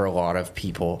thing for a lot of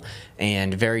people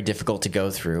and very difficult to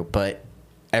go through. But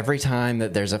every time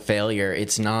that there's a failure,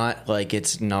 it's not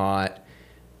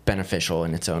beneficial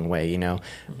in its own way.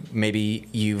 Maybe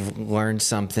you've learned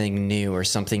something new or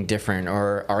something different,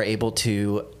 or are able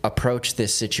to approach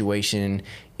this situation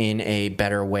in a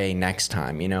better way next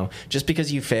time. Just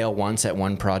because you fail once at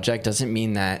one project doesn't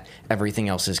mean that everything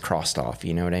else is crossed off.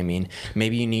 You know what I mean?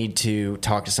 Maybe you need to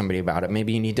talk to somebody about it.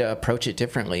 Maybe you need to approach it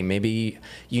differently. Maybe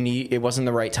it wasn't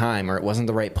the right time, or it wasn't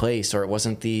the right place, or it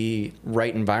wasn't the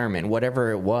right environment,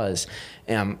 whatever it was.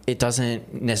 It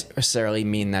doesn't necessarily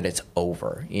mean that it's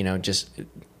over.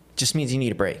 Just means you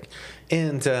need a break.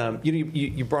 And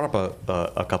you brought up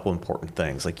a couple important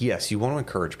things. Like, yes, you want to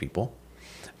encourage people.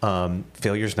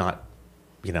 Failure's not,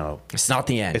 it's not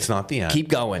the end. It's not the end. Keep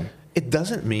going. It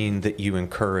doesn't mean that you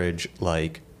encourage,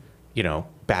 like,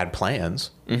 bad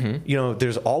plans. Mm-hmm.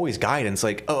 There's always guidance,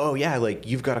 like, oh yeah, like,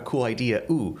 you've got a cool idea.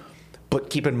 Ooh, but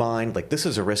keep in mind, like, this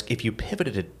is a risk if you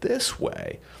pivoted it this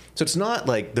way. So it's not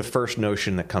like the first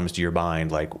notion that comes to your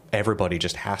mind, like, everybody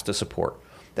just has to support.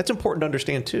 That's important to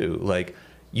understand too. Like,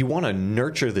 you want to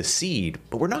nurture the seed,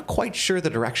 but we're not quite sure the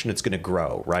direction it's going to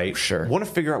grow, right? Sure. We want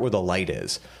to figure out where the light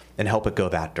is and help it go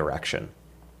that direction.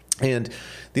 And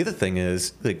the other thing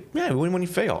is, like, yeah, when you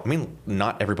fail, I mean,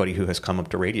 not everybody who has come up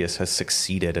to Radius has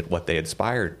succeeded at what they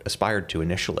aspired to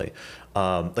initially.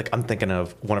 Like, I'm thinking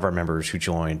of one of our members who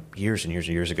joined years and years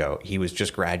and years ago. He was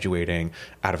just graduating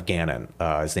out of Gannon.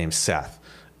 His name's Seth,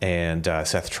 and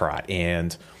Seth Trott,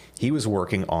 and he was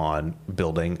working on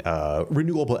building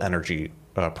renewable energy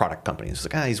product companies.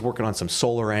 Like, he's working on some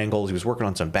solar angles. He was working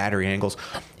on some battery angles.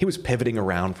 He was pivoting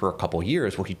around for a couple of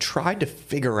years. Well, he tried to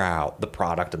figure out the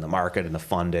product and the market and the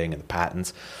funding and the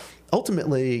patents.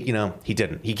 Ultimately, he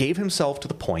didn't. He gave himself to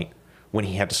the point when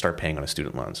he had to start paying on his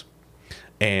student loans.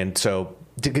 And so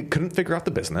couldn't figure out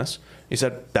the business. He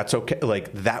said, that's okay.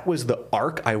 Like, that was the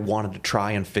arc I wanted to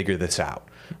try and figure this out.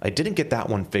 I didn't get that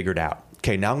one figured out.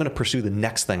 Okay, now I'm going to pursue the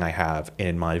next thing I have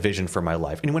in my vision for my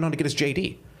life. And he went on to get his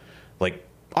JD. Like,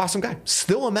 awesome guy,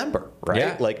 still a member, right?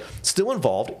 Yeah. Like, still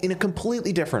involved in a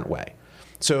completely different way.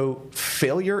 So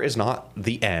failure is not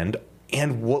the end.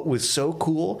 And what was so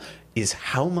cool is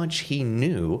how much he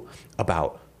knew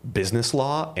about business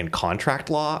law and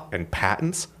contract law and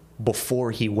patents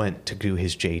before he went to do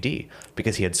his JD,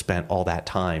 because he had spent all that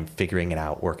time figuring it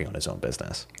out, working on his own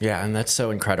business. Yeah, and that's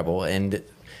so incredible. And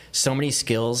so many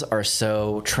skills are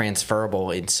so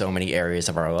transferable in so many areas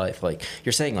of our life. Like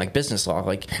you're saying, like business law,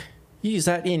 like you use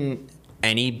that in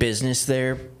any business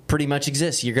there pretty much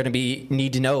exists. You're going to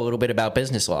need to know a little bit about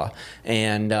business law,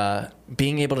 and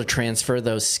being able to transfer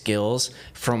those skills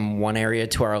from one area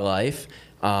to our life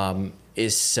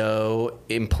is so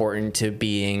important to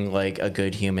being like a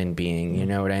good human being. You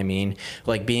know what I mean?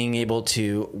 Like being able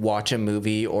to watch a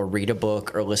movie or read a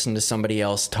book or listen to somebody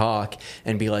else talk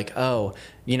and be like, oh,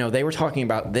 you know, they were talking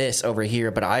about this over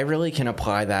here, but I really can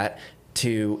apply that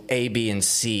to A, B, and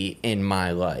C in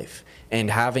my life. And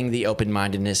having the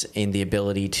open-mindedness and the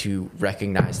ability to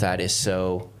recognize that is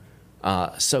so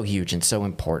huge and so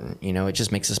important. You know, it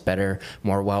just makes us better,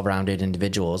 more well-rounded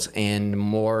individuals, and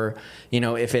more, you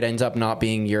know, if it ends up not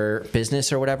being your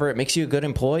business or whatever, it makes you a good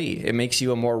employee. It makes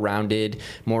you a more rounded,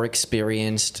 more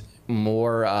experienced,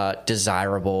 more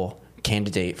desirable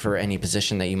candidate for any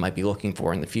position that you might be looking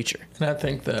for in the future. And I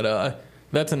think that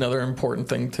that's another important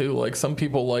thing too. Like some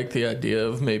people like the idea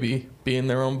of maybe being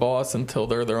their own boss until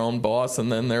they're their own boss,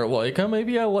 and then they're like, oh,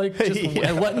 maybe I like just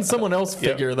letting someone else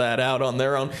figure that out on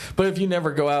their own. But if you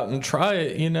never go out and try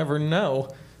it, you never know.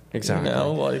 Exactly. You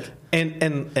know, like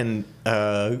And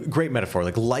great metaphor.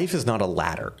 Like life is not a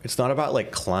ladder. It's not about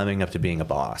like climbing up to being a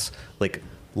boss. Like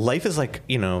life is like,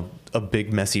 you know, a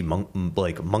big messy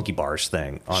monkey bars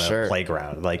thing on a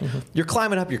playground. Like you're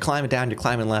climbing up, you're climbing down, you're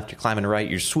climbing left, you're climbing right,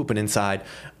 you're swooping inside.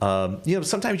 You know,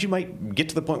 sometimes you might get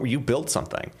to the point where you build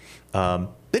something, then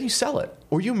you sell it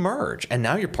or you merge, and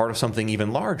now you're part of something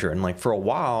even larger. And like for a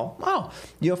while,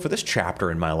 you know, for this chapter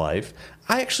in my life,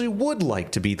 I actually would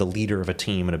like to be the leader of a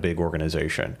team in a big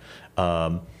organization.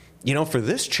 You know, for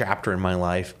this chapter in my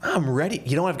life, I'm ready.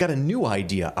 You know, I've got a new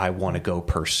idea I want to go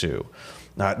pursue.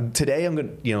 Today, I'm going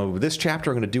to, you know, this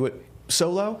chapter, I'm going to do it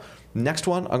solo. Next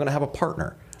one, I'm going to have a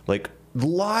partner. Like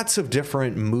lots of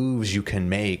different moves you can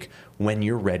make when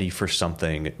you're ready for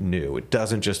something new. It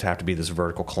doesn't just have to be this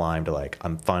vertical climb to like,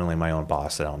 I'm finally my own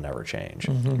boss that I'll never change.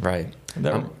 Right.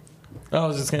 I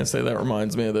was just going to say that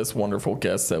reminds me of this wonderful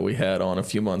guest that we had on a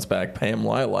few months back, Pam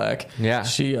Lilac. Yeah.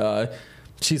 She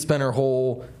spent her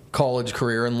whole college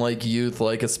career and like youth,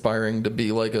 like aspiring to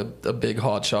be like a big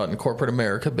hotshot in corporate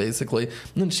America, basically. And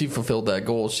then she fulfilled that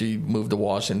goal. She moved to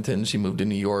Washington. She moved to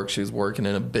New York. She was working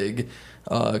in a big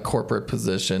corporate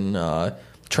position,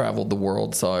 traveled the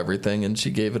world, saw everything, and she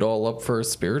gave it all up for a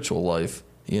spiritual life.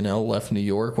 You know, left New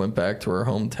York, went back to her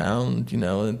hometown. You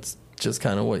know, it's just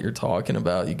kind of what you're talking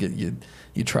about.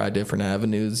 You try different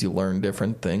avenues, you learn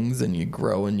different things, and you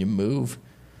grow and you move.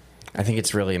 I think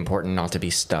it's really important not to be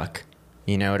stuck.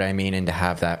 You know what I mean? And to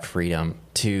have that freedom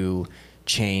to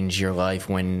change your life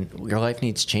when your life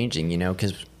needs changing, you know,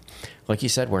 because like you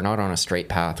said, we're not on a straight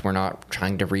path. We're not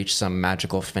trying to reach some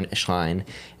magical finish line.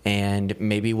 And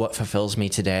maybe what fulfills me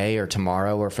today or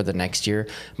tomorrow or for the next year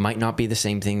might not be the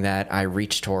same thing that I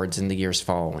reach towards in the years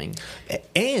following.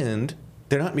 And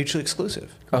they're not mutually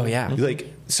exclusive. Oh, yeah.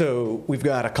 Like, so we've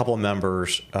got a couple of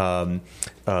members, Leah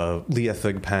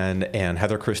Thigpen and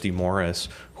Heather Christie Morris,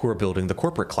 who are building the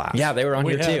corporate class. Yeah, they were on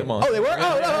here too. Oh, they were?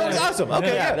 Oh, that was awesome.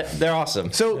 Okay, yeah. They're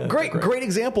awesome. So great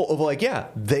example of like, yeah,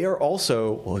 they are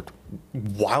also like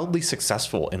wildly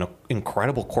successful in an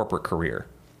incredible corporate career,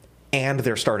 and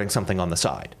they're starting something on the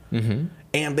side. Mm-hmm.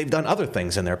 And they've done other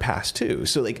things in their past too.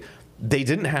 So like, they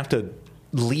didn't have to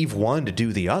leave one to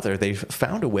do the other. They've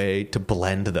found a way to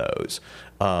blend those.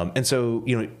 And so,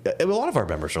 you know, a lot of our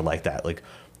members are like that. Like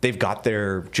they've got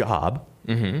their job,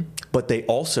 but they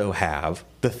also have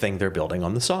the thing they're building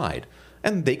on the side,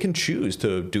 and they can choose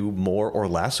to do more or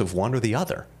less of one or the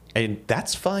other. And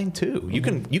that's fine too. You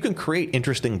can create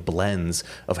interesting blends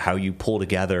of how you pull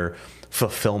together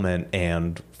fulfillment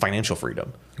and financial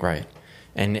freedom. Right.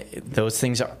 And those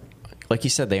things are, like you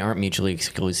said, they aren't mutually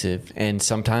exclusive. And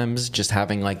sometimes just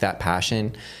having like that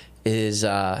passion is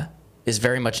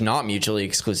very much not mutually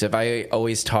exclusive. I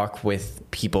always talk with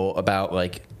people about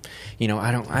like, you know,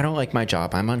 I don't like my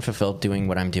job. I'm unfulfilled doing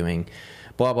what I'm doing,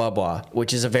 blah, blah, blah,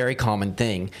 which is a very common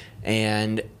thing.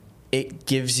 And it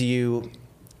gives you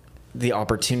the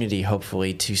opportunity,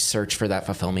 hopefully, to search for that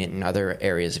fulfillment in other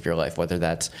areas of your life, whether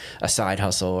that's a side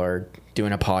hustle or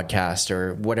doing a podcast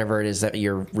or whatever it is that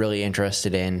you're really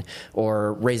interested in,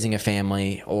 or raising a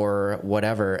family or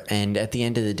whatever. And at the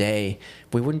end of the day,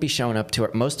 we wouldn't be showing up to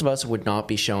most of us would not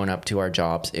be showing up to our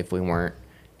jobs if we weren't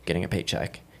getting a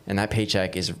paycheck. And that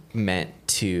paycheck is meant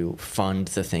to fund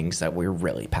the things that we're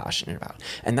really passionate about.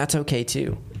 And that's okay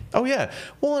too. Oh, yeah.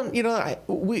 Well, you know,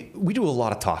 we do a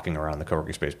lot of talking around the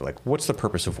co-working space, but like, what's the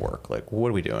purpose of work? Like, what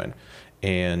are we doing?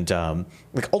 And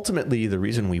like, ultimately, the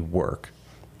reason we work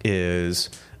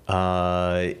is, you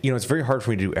know, it's very hard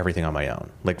for me to do everything on my own.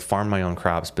 Like, farm my own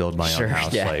crops, build my own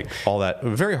house, like all that.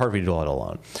 Very hard for me to do all that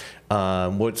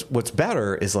alone. What's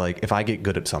better is like if I get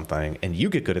good at something and you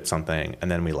get good at something, and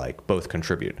then we like both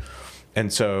contribute.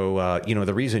 And so,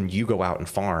 the reason you go out and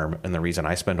farm and the reason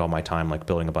I spend all my time like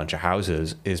building a bunch of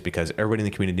houses is because everybody in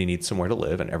the community needs somewhere to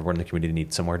live and everyone in the community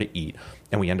needs somewhere to eat.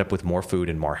 And we end up with more food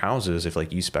and more houses if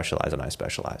like you specialize and I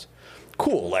specialize.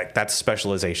 Cool. Like that's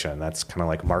specialization. That's kind of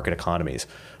like market economies.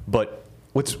 But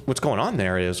what's going on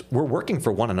there is we're working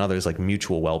for one another's like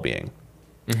mutual well-being.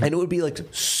 Mm-hmm. And it would be like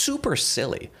super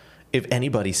silly if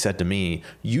anybody said to me,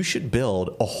 you should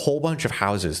build a whole bunch of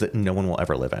houses that no one will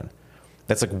ever live in.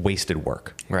 That's like wasted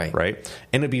work. Right.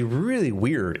 And it'd be really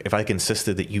weird if I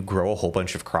insisted that you grow a whole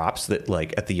bunch of crops that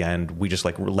like at the end we just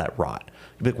like let rot.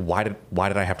 You'd be like, why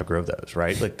did I have to grow those?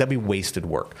 Right. Like that'd be wasted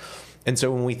work. And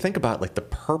so when we think about like the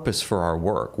purpose for our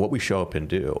work, what we show up and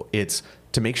do, it's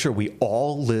to make sure we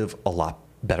all live a lot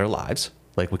better lives.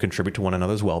 Like we contribute to one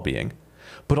another's well-being,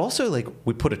 but also like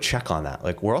we put a check on that.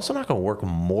 Like we're also not going to work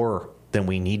more than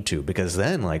we need to, because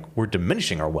then like we're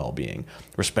diminishing our well-being.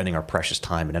 We're spending our precious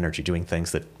time and energy doing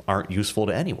things that aren't useful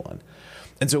to anyone.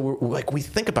 And so we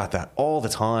think about that all the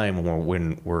time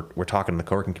when we're talking to the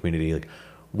co-working community. Like,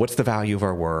 what's the value of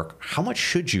our work? How much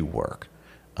should you work?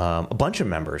 A bunch of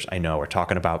members I know are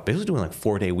talking about basically doing like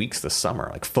 4-day weeks this summer,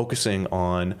 like focusing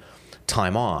on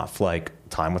time off, like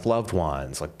time with loved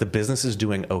ones. Like the business is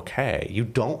doing okay. You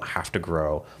don't have to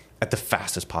grow at the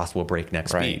fastest possible breakneck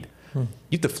speed. You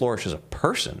have to flourish as a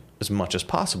person as much as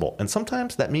possible. And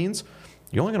sometimes that means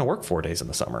you're only going to work 4 days in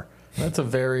the summer. That's a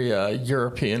very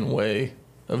European way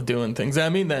of doing things. I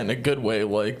mean that in a good way,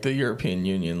 like the European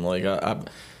Union. Like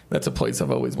that's a place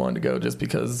I've always wanted to go just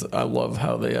because I love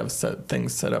how they have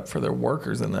things set up for their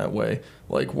workers in that way.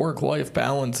 Like work-life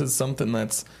balance is something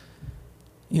that's,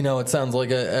 it sounds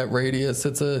like at Radius,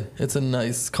 it's a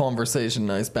nice conversation,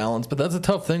 nice balance, but that's a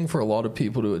tough thing for a lot of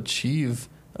people to achieve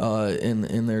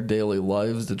in their daily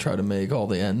lives, to try to make all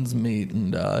the ends meet.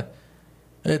 And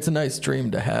it's a nice dream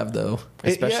to have, though.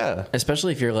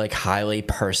 Especially if you're like highly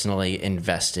personally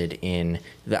invested in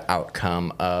the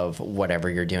outcome of whatever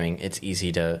you're doing. It's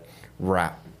easy to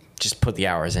just put the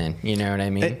hours in. You know what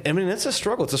I mean? I mean, it's a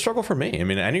struggle. It's a struggle for me. I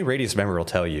mean, any Radius member will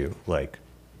tell you, like,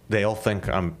 they all think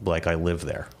I'm like I live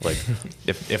there. Like,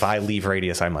 if I leave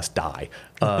Radius, I must die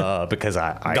because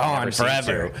I gone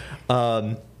forever.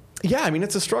 Yeah, I mean,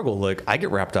 it's a struggle. Like, I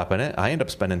get wrapped up in it. I end up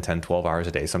spending 10, 12 hours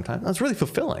a day sometimes. That's really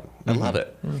fulfilling. I love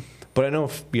it. But I know,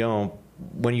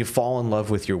 when you fall in love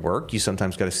with your work, you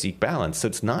sometimes got to seek balance. So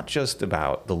it's not just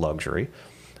about the luxury.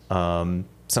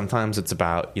 Sometimes it's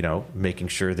about, making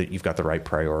sure that you've got the right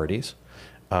priorities.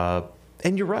 And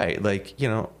you're right. Like,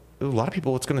 a lot of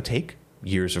people, it's going to take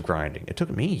years of grinding. It took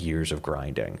me years of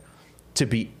grinding to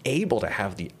be able to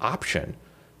have the option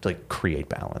to like create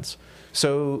balance.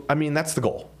 So, I mean, that's the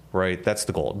goal. Right, that's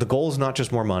the goal. The goal is not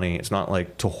just more money. It's not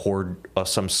like to hoard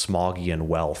some Smoggian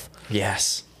wealth.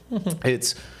 Yes,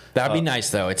 that'd be nice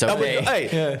though. It's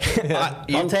okay.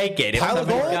 I'll take it. Pile of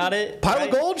gold, got it. Pile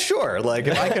of gold, sure. Like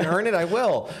if I can earn it, I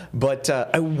will. But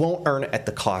I won't earn it at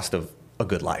the cost of a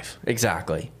good life.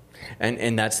 Exactly,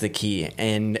 and that's the key.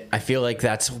 And I feel like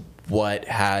that's what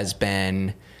has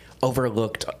been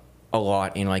overlooked a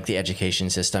lot in like the education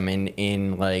system and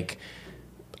in like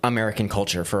American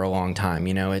culture for a long time.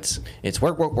 It's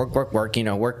work, work, work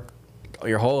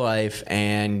your whole life,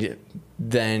 and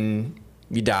then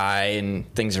you die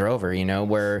and things are over,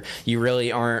 where you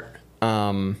really aren't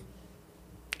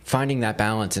finding that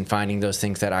balance and finding those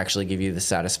things that actually give you the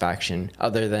satisfaction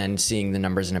other than seeing the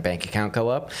numbers in a bank account go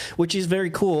up, which is very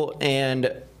cool.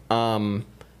 And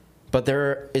but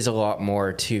there is a lot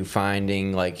more to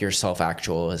finding like your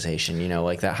self-actualization,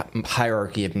 like that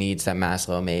hierarchy of needs that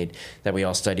Maslow made that we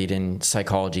all studied in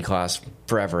psychology class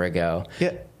forever ago.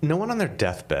 Yeah, no one on their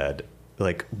deathbed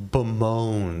like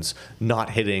bemoans not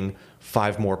hitting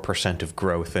 5% more of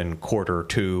growth in quarter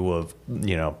 2 of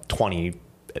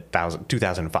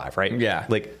 2005, right? Yeah.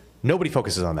 Like nobody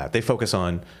focuses on that. They focus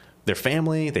on their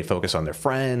family, they focus on their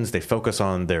friends, they focus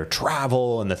on their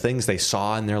travel and the things they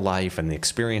saw in their life and the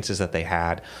experiences that they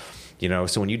had.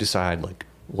 So when you decide like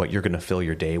what you're going to fill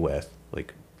your day with,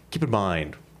 like keep in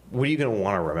mind, what are you going to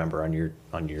want to remember on your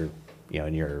in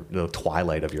the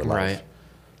twilight of your life?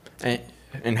 Right.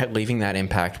 And leaving that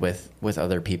impact with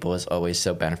other people is always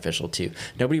so beneficial too.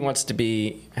 Nobody wants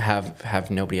to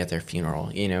have nobody at their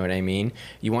funeral. You know what I mean?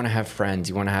 You want to have friends,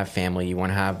 you want to have family, you want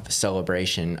to have a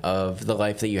celebration of the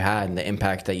life that you had and the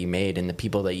impact that you made and the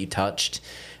people that you touched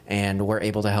and were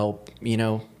able to help,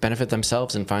 benefit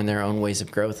themselves and find their own ways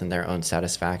of growth and their own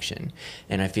satisfaction.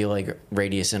 And I feel like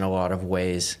Radius in a lot of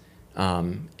ways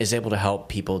is able to help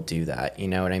people do that. You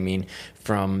know what I mean?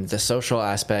 From the social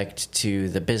aspect to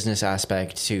the business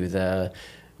aspect to the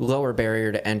lower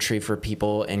barrier to entry for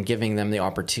people and giving them the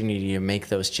opportunity to make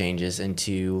those changes and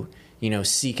to,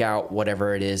 seek out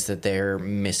whatever it is that they're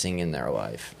missing in their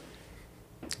life.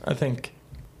 I think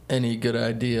any good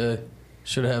idea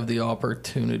should have the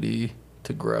opportunity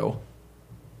to grow.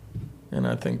 And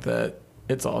I think that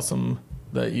it's awesome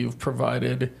that you've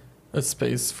provided a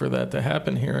space for that to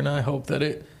happen here. And I hope that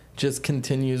it just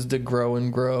continues to grow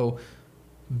and grow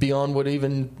beyond what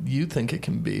even you think it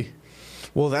can be.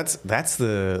 Well, that's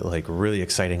the really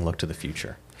exciting look to the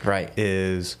future. Right.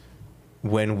 Is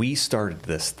when we started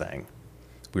this thing,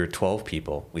 we were 12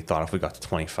 people. We thought if we got to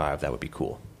 25, that would be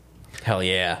cool. Hell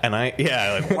yeah. And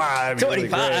wow,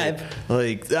 25.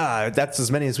 Really that's as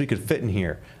many as we could fit in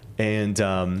here. And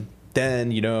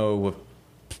then,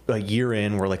 a year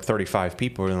in, we're like 35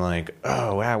 people, and like,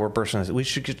 oh wow, we're bursting this. We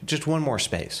should get just one more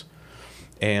space.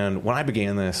 And when I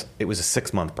began this, it was a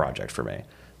 6-month project for me.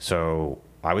 So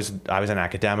I was an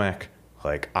academic.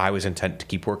 Like, I was intent to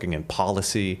keep working in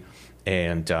policy,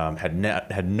 and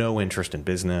had no interest in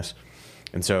business.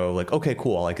 And so, like, okay,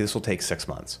 cool. Like, this will take 6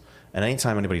 months. And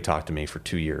anytime anybody talked to me for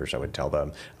 2 years, I would tell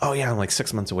them, oh yeah, I'm like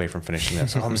 6 months away from finishing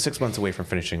this. Oh, I'm 6 months away from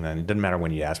finishing that. It didn't matter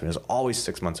when you asked me. It was always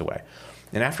 6 months away.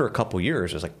 And after a couple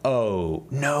years, I was like, oh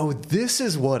no, this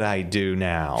is what I do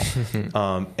now,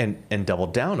 and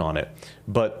doubled down on it.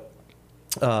 But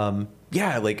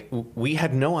we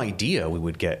had no idea we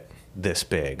would get this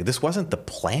big. This wasn't the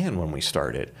plan when we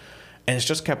started, and it's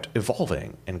just kept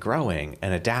evolving and growing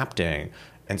and adapting.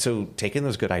 And so taking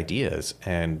those good ideas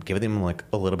and giving them like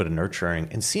a little bit of nurturing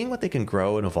and seeing what they can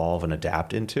grow and evolve and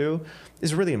adapt into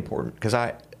is really important, because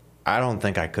I don't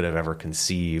think I could have ever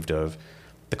conceived of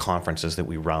the conferences that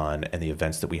we run and the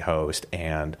events that we host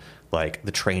and like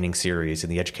the training series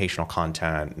and the educational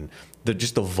content and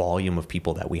just the volume of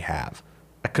people that we have.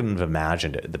 I couldn't have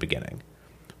imagined it at the beginning,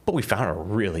 but we found a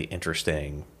really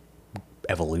interesting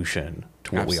evolution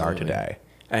to what we are today.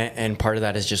 And part of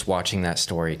that is just watching that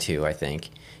story too, I think,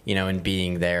 and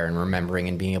being there and remembering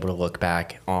and being able to look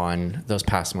back on those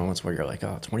past moments where you're like,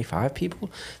 oh, 25 people?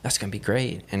 That's going to be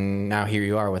great. And now here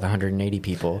you are with 180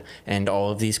 people and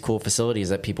all of these cool facilities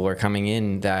that people are coming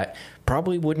in that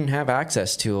probably wouldn't have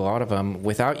access to, a lot of them,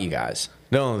 without you guys.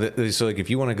 No, so like if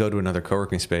you want to go to another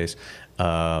co-working space,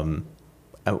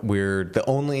 we're the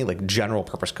only like general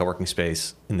purpose co-working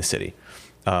space in the city.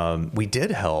 We did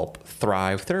help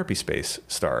Thrive Therapy Space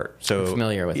start. So I'm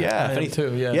familiar with it. Yeah, I am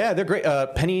too, yeah. Yeah, they're great.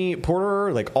 Penny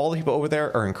Porter, like all the people over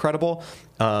there are incredible.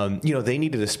 They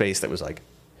needed a space that was like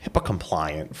HIPAA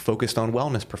compliant, focused on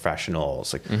wellness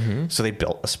professionals. Like, so they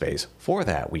built a space for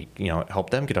that. We, helped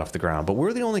them get off the ground. But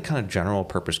we're the only kind of general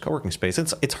purpose co-working space.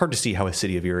 It's hard to see how a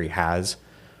city of Erie has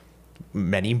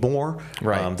many more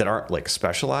that aren't like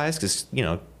specialized, because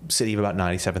city of about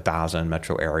 97,000,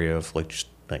 metro area of like just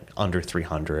like under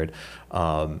 300,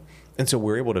 and so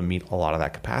we're able to meet a lot of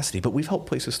that capacity. But we've helped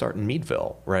places start in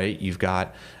Meadville, right? You've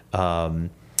got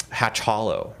Hatch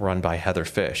Hollow, run by Heather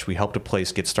Fish. We helped a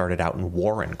place get started out in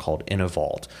Warren called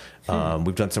Innovault.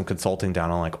 We've done some consulting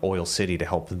down on like Oil City to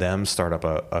help them start up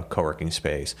a co-working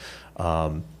space.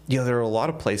 There are a lot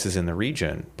of places in the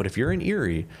region, but if you're in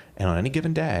Erie and on any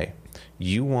given day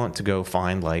you want to go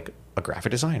find like a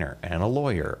graphic designer and a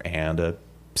lawyer and a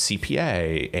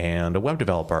CPA and a web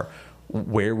developer,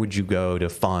 where would you go to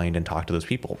find and talk to those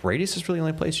people? Radius is really the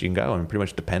only place you can go and pretty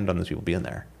much depend on those people being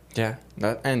there. Yeah,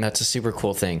 and that's a super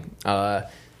cool thing.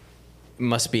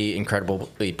 Must be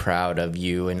incredibly proud of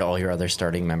you and all your other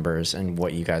starting members and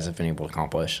what you guys have been able to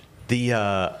accomplish.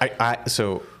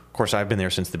 So of course I've been there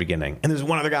since the beginning, and there's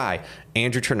one other guy,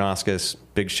 Andrew Chernoskas.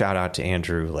 Big shout out to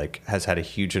Andrew. Like, has had a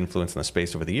huge influence in the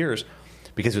space over the years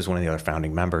because he was one of the other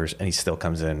founding members, and he still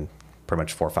comes in pretty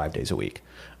much 4 or 5 days a week.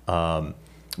 But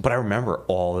I remember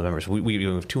all the members. We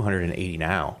have 280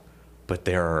 now, but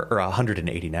there are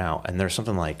 180 now, and there's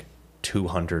something like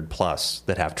 200 plus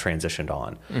that have transitioned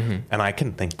on. And I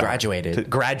can think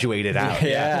graduated out.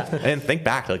 Yeah. And think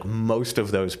back, like most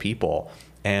of those people,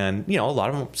 and a lot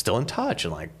of them are still in touch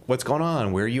and like, what's going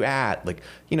on? Where are you at? Like,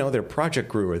 their project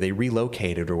grew or they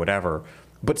relocated or whatever.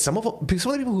 But some of the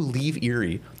people who leave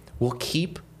Erie will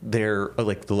keep their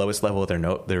like the lowest level of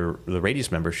the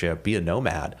Radius membership, be a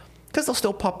nomad, because they'll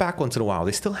still pop back once in a while.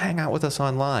 They still hang out with us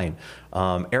online.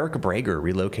 Erica Brager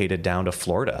relocated down to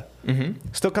Florida.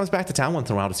 Still comes back to town once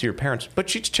in a while to see her parents, but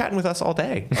she's chatting with us all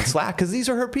day on Slack because these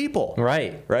are her people.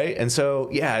 Right. And so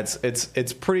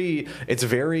it's very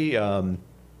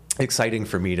exciting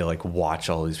for me to like watch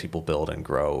all these people build and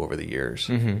grow over the years.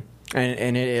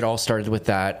 And it all started with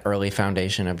that early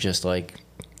foundation of just like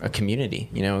a community,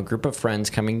 a group of friends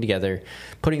coming together,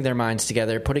 putting their minds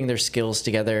together, putting their skills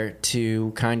together to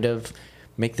kind of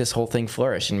make this whole thing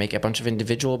flourish and make a bunch of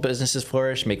individual businesses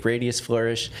flourish, make Radius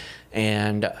flourish,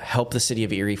 and help the city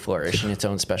of Erie flourish in its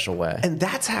own special way. And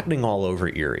that's happening all over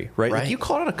Erie, right? Like you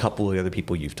called out a couple of the other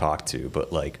people you've talked to,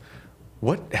 but like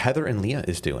what Heather and Leah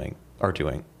are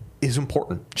doing is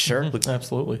important. Sure. Mm-hmm.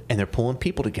 Absolutely. And they're pulling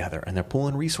people together and they're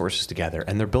pulling resources together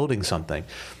and they're building something.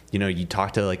 You know, you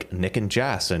talk to like Nick and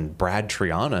Jess and Brad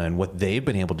Triana and what they've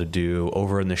been able to do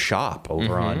over in the shop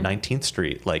over on 19th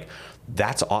Street. Like,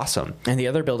 that's awesome. And the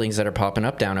other buildings that are popping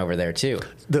up down over there too.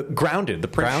 The Grounded, the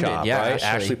print shop, right?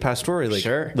 Ashley Pastore.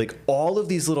 Like, like all of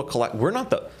these little we're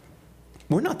not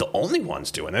the only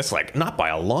ones doing this, like not by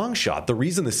a long shot. The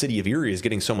reason the city of Erie is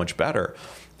getting so much better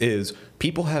is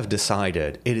people have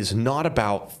decided it is not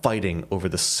about fighting over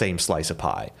the same slice of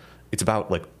pie. It's about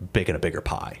like baking a bigger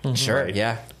pie. Sure, right?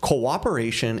 yeah.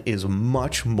 Cooperation is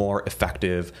much more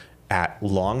effective at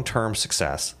long-term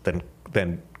success than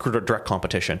direct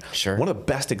competition. Sure. One of the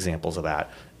best examples of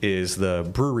that is the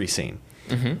brewery scene.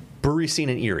 Brewery scene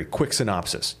in Erie, quick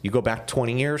synopsis. You go back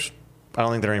 20 years, I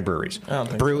don't think there are any breweries.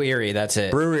 Brew Erie, that's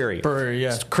it. Brew Erie. Brewery,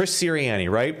 yeah. Chris Sirianni,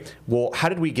 right? Well, how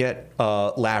did we get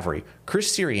Lavery?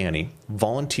 Chris Sirianni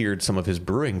volunteered some of his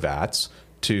brewing vats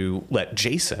to let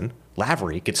Jason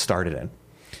Lavery get started in.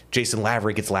 Jason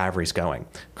Lavery gets Lavery's going.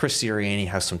 Chris Sirianni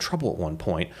has some trouble at one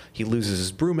point. He loses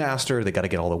his brewmaster. They got to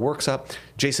get all the works up.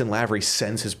 Jason Lavery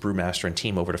sends his brewmaster and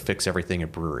team over to fix everything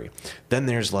at brewery. Then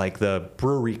there's like the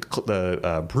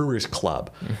Brewers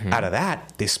Club. Out of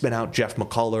that, they spin out Jeff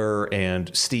McCullough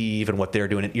and Steve and what they're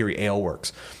doing at Erie Ale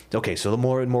Works. Okay, so the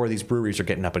more and more of these breweries are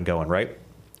getting up and going, right?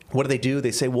 What do?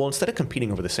 They say, well, instead of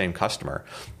competing over the same customer,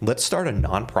 let's start a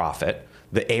nonprofit,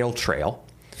 the Ale Trail,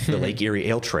 the Lake Erie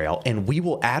Ale Trail, and we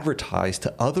will advertise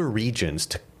to other regions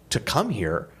to come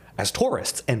here as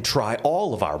tourists and try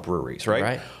all of our breweries,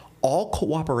 right? All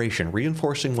cooperation,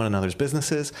 reinforcing one another's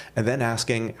businesses, and then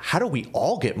asking, how do we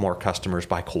all get more customers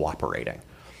by cooperating?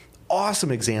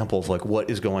 Awesome example of like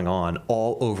what is going on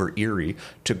all over Erie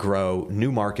to grow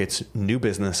new markets, new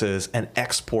businesses, and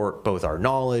export both our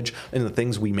knowledge and the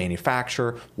things we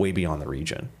manufacture way beyond the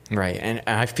region. Right, and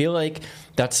I feel like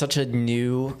that's such a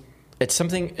new...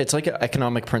 It's like an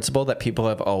economic principle that people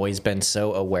have always been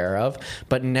so aware of,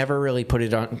 but never really put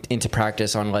it into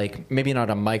practice on like, maybe not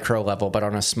a micro level, but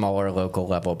on a smaller local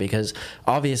level, because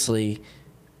obviously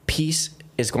peace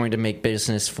is going to make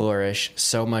business flourish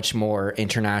so much more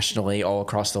internationally all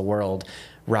across the world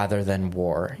rather than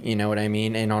war. You know what I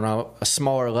mean? And on a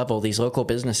smaller level, these local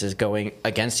businesses going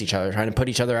against each other, trying to put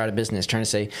each other out of business, trying to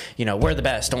say, you know, we're the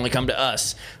best, only come to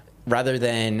us, rather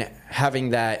than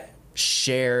having that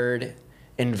shared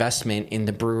investment in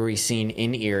the brewery scene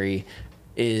in Erie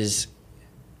it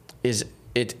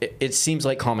seems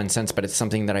like common sense, but it's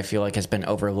something that I feel like has been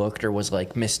overlooked or was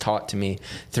like mistaught to me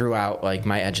throughout like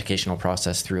my educational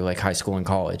process through like high school and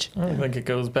college. I think it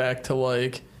goes back to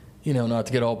like, you know, not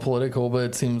to get all political, but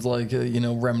it seems like, you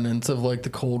know, remnants of like the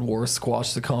Cold War,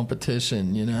 squash the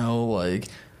competition, you know, like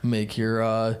make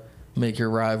your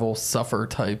rival suffer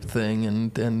type thing,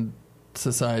 and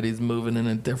society's moving in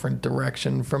a different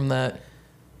direction from that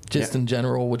in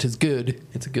general, which is good.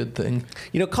 It's a good thing.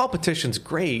 You know, competition's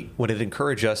great when it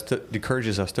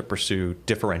encourages us to pursue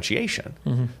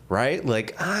differentiation, right?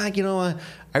 Like, you know,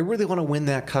 I really want to win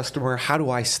that customer. How do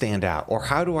I stand out? Or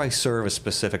how do I serve a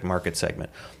specific market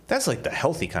segment? That's like the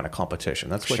healthy kind of competition.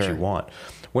 That's what you want.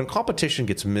 When competition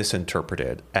gets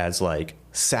misinterpreted as like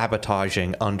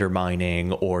sabotaging,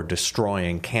 undermining, or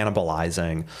destroying,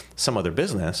 cannibalizing some other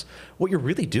business, what you're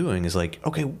really doing is like,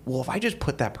 okay, well, if I just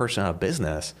put that person out of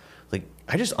business, like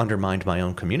I just undermined my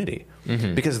own community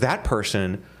because that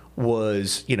person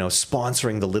was, you know,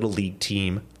 sponsoring the little league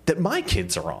team that my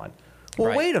kids are on.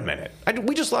 Well, wait a minute.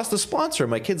 We just lost the sponsor of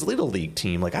my kid's Little League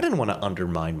team. Like, I didn't want to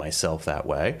undermine myself that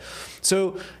way.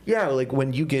 So, yeah, like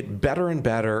when you get better and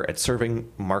better at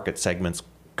serving market segments,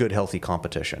 good, healthy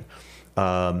competition.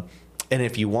 And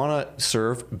if you want to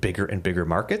serve bigger and bigger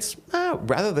markets,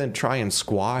 rather than try and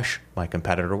squash my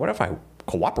competitor, what if I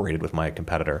cooperated with my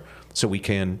competitor so we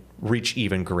can reach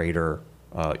even greater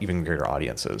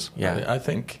audiences? Yeah, I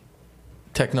think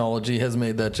technology has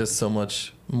made that just so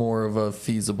much more of a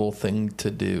feasible thing to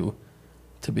do,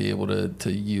 to be able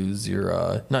to use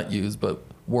your but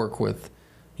work with,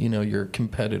 you know, your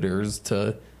competitors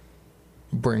to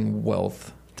bring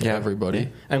wealth to everybody.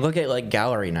 And look at like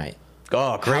Gallery Night.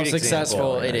 Oh, great How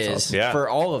successful it is for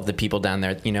all of the people down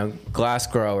there. You know, glass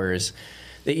growers,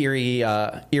 the Erie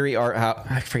Art House.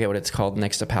 I forget what it's called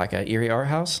next to PACA. Erie Art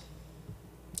House.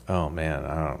 Oh man,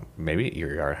 I don't. Maybe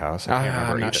Erie Art House. I can't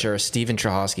remember I'm not either. sure. Stephen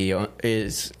Trahosky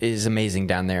is amazing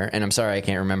down there, and I'm sorry I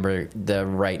can't remember the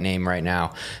right name right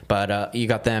now. But you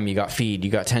got them, you got Feed,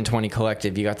 you got 1020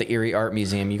 Collective, you got the Erie Art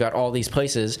Museum, you got all these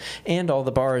places and all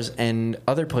the bars and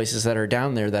other places that are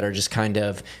down there that are just kind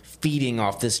of feeding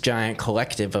off this giant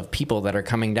collective of people that are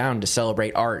coming down to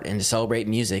celebrate art and to celebrate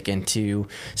music and to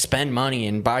spend money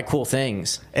and buy cool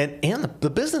things. And the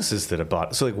businesses that have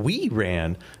bought. So like we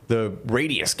ran the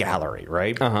Radius Gallery,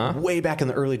 right? Way back in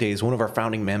the early days, one of our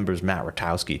founding members, Matt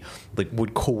Ratowski, like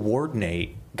would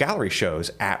coordinate gallery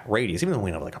shows at Radius. Even though we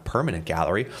didn't have like a permanent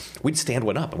gallery, we'd stand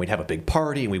one up and we'd have a big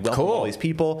party and we'd welcome all these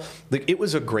people. Like it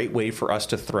was a great way for us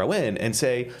to throw in and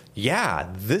say, yeah,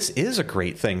 this is a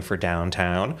great thing for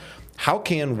downtown. How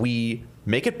can we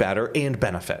make it better and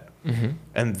benefit?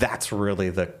 And that's really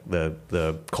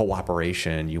the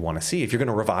cooperation you want to see if you're going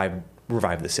to revive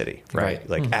the city, right?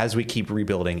 Like as we keep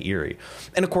rebuilding Erie.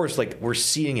 And of course, like we're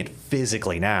seeing it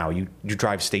physically now. You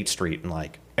drive State Street and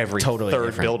like every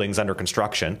third building's under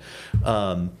construction.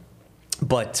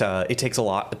 But it takes a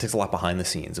lot. It takes a lot behind the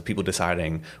scenes of people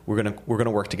deciding we're gonna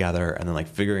work together and then like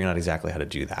figuring out exactly how to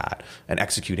do that and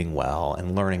executing well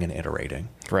and learning and iterating.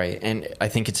 Right. And I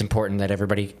think it's important that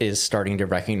everybody is starting to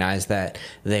recognize that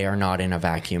they are not in a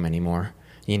vacuum anymore.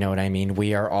 You know what I mean?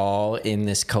 We are all in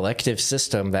this collective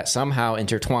system that somehow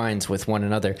intertwines with one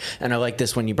another. And I like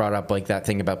this when you brought up like that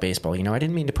thing about baseball. You know, I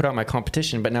didn't mean to put out my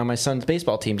competition, but now my son's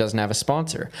baseball team doesn't have a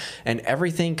sponsor. And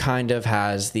everything kind of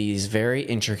has these very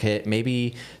intricate,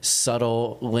 maybe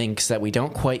subtle links that we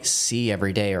don't quite see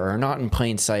every day or are not in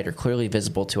plain sight or clearly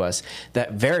visible to us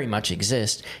that very much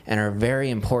exist and are very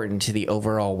important to the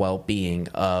overall well-being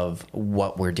of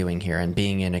what we're doing here and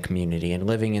being in a community and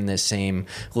living in this same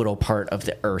little part of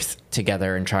the earth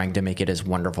together and trying to make it as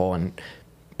wonderful and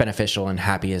beneficial and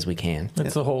happy as we can.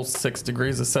 It's a whole 6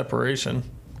 degrees of separation.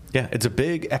 Yeah, it's a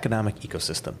big economic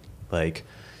ecosystem. Like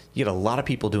you get a lot of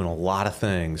people doing a lot of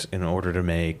things in order to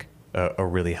make a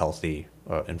really healthy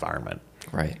environment.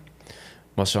 Right.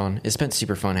 Well, Sean, it's been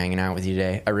super fun hanging out with you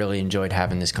today. I really enjoyed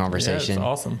having this conversation. Yeah, it's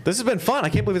awesome. This has been fun. I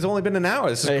can't believe it's only been an hour.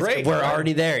 This is great. We're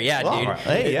already there. Yeah, dude.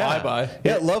 Hey, yeah. Bye-bye.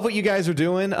 Yeah, love what you guys are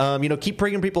doing. Keep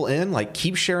bringing people in. Like,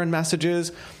 keep sharing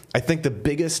messages. I think the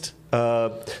biggest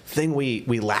thing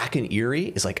we lack in Erie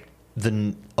is, like,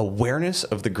 the awareness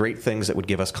of the great things that would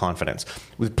give us confidence.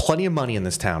 With plenty of money in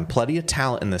this town, plenty of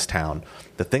talent in this town,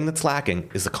 the thing that's lacking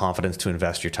is the confidence to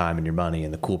invest your time and your money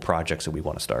in the cool projects that we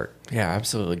want to start. Yeah,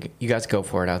 absolutely. You guys go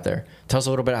for it out there. Tell us a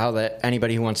little bit how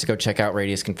anybody who wants to go check out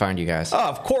Radius can find you guys.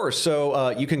 Of course.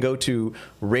 So you can go to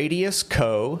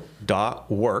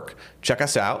radiusco.work. Check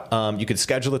us out. You can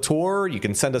schedule a tour. You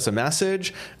can send us a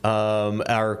message.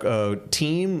 Our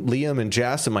team, Liam and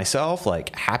Jess and myself,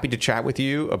 like happy to chat with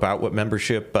you about what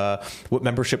membership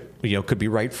could be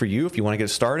right for you if you want to get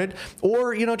started,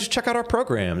 or just check out our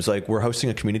programs. Like we're hosting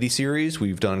a community series.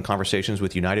 We've done conversations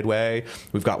with United Way.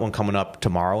 We've got one coming up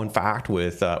tomorrow, in fact,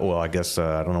 with I guess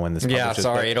I don't know when this. Yeah,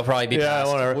 sorry, it'll probably be. Yeah,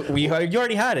 whatever. You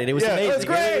already had it. It was amazing. It was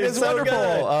great. It was so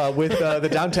wonderful with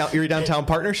the Erie Downtown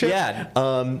Partnership. Yeah.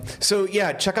 So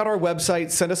check out our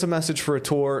website. Send us a message for a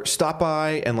tour. Stop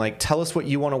by and tell us what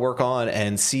you want to work on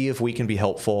and see if we can be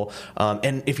helpful.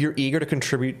 And if you're eager to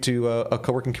contribute to a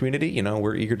co-working community,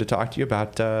 we're eager to talk to you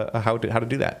about how to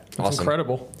do that. It's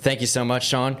incredible. Thank you so much,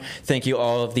 Sean. Thank you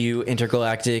all of you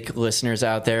intergalactic listeners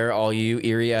out there, all you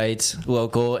Erieites,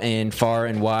 local and far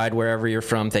and wide, wherever you're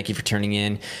from. Thank you for tuning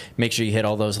in. Make sure you hit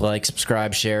all those likes,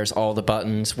 subscribe, shares, all the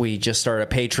buttons. We just started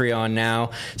a Patreon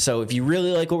now. So if you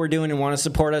really like what we're doing and want to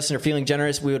support us and are feeling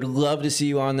generous, we would love to see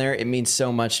you on there. It means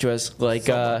so much to us.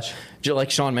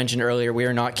 Like Sean mentioned earlier, we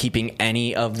are not keeping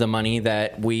any of the money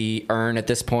that we earn at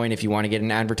this point. If you want to get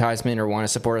an advertisement or want to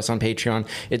support us on Patreon,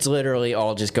 it's literally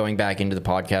all just going back into the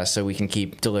podcast so we can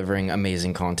keep delivering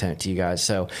amazing content to you guys.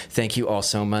 So thank you all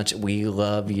so much. We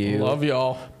love you. Love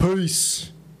y'all.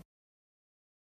 Peace.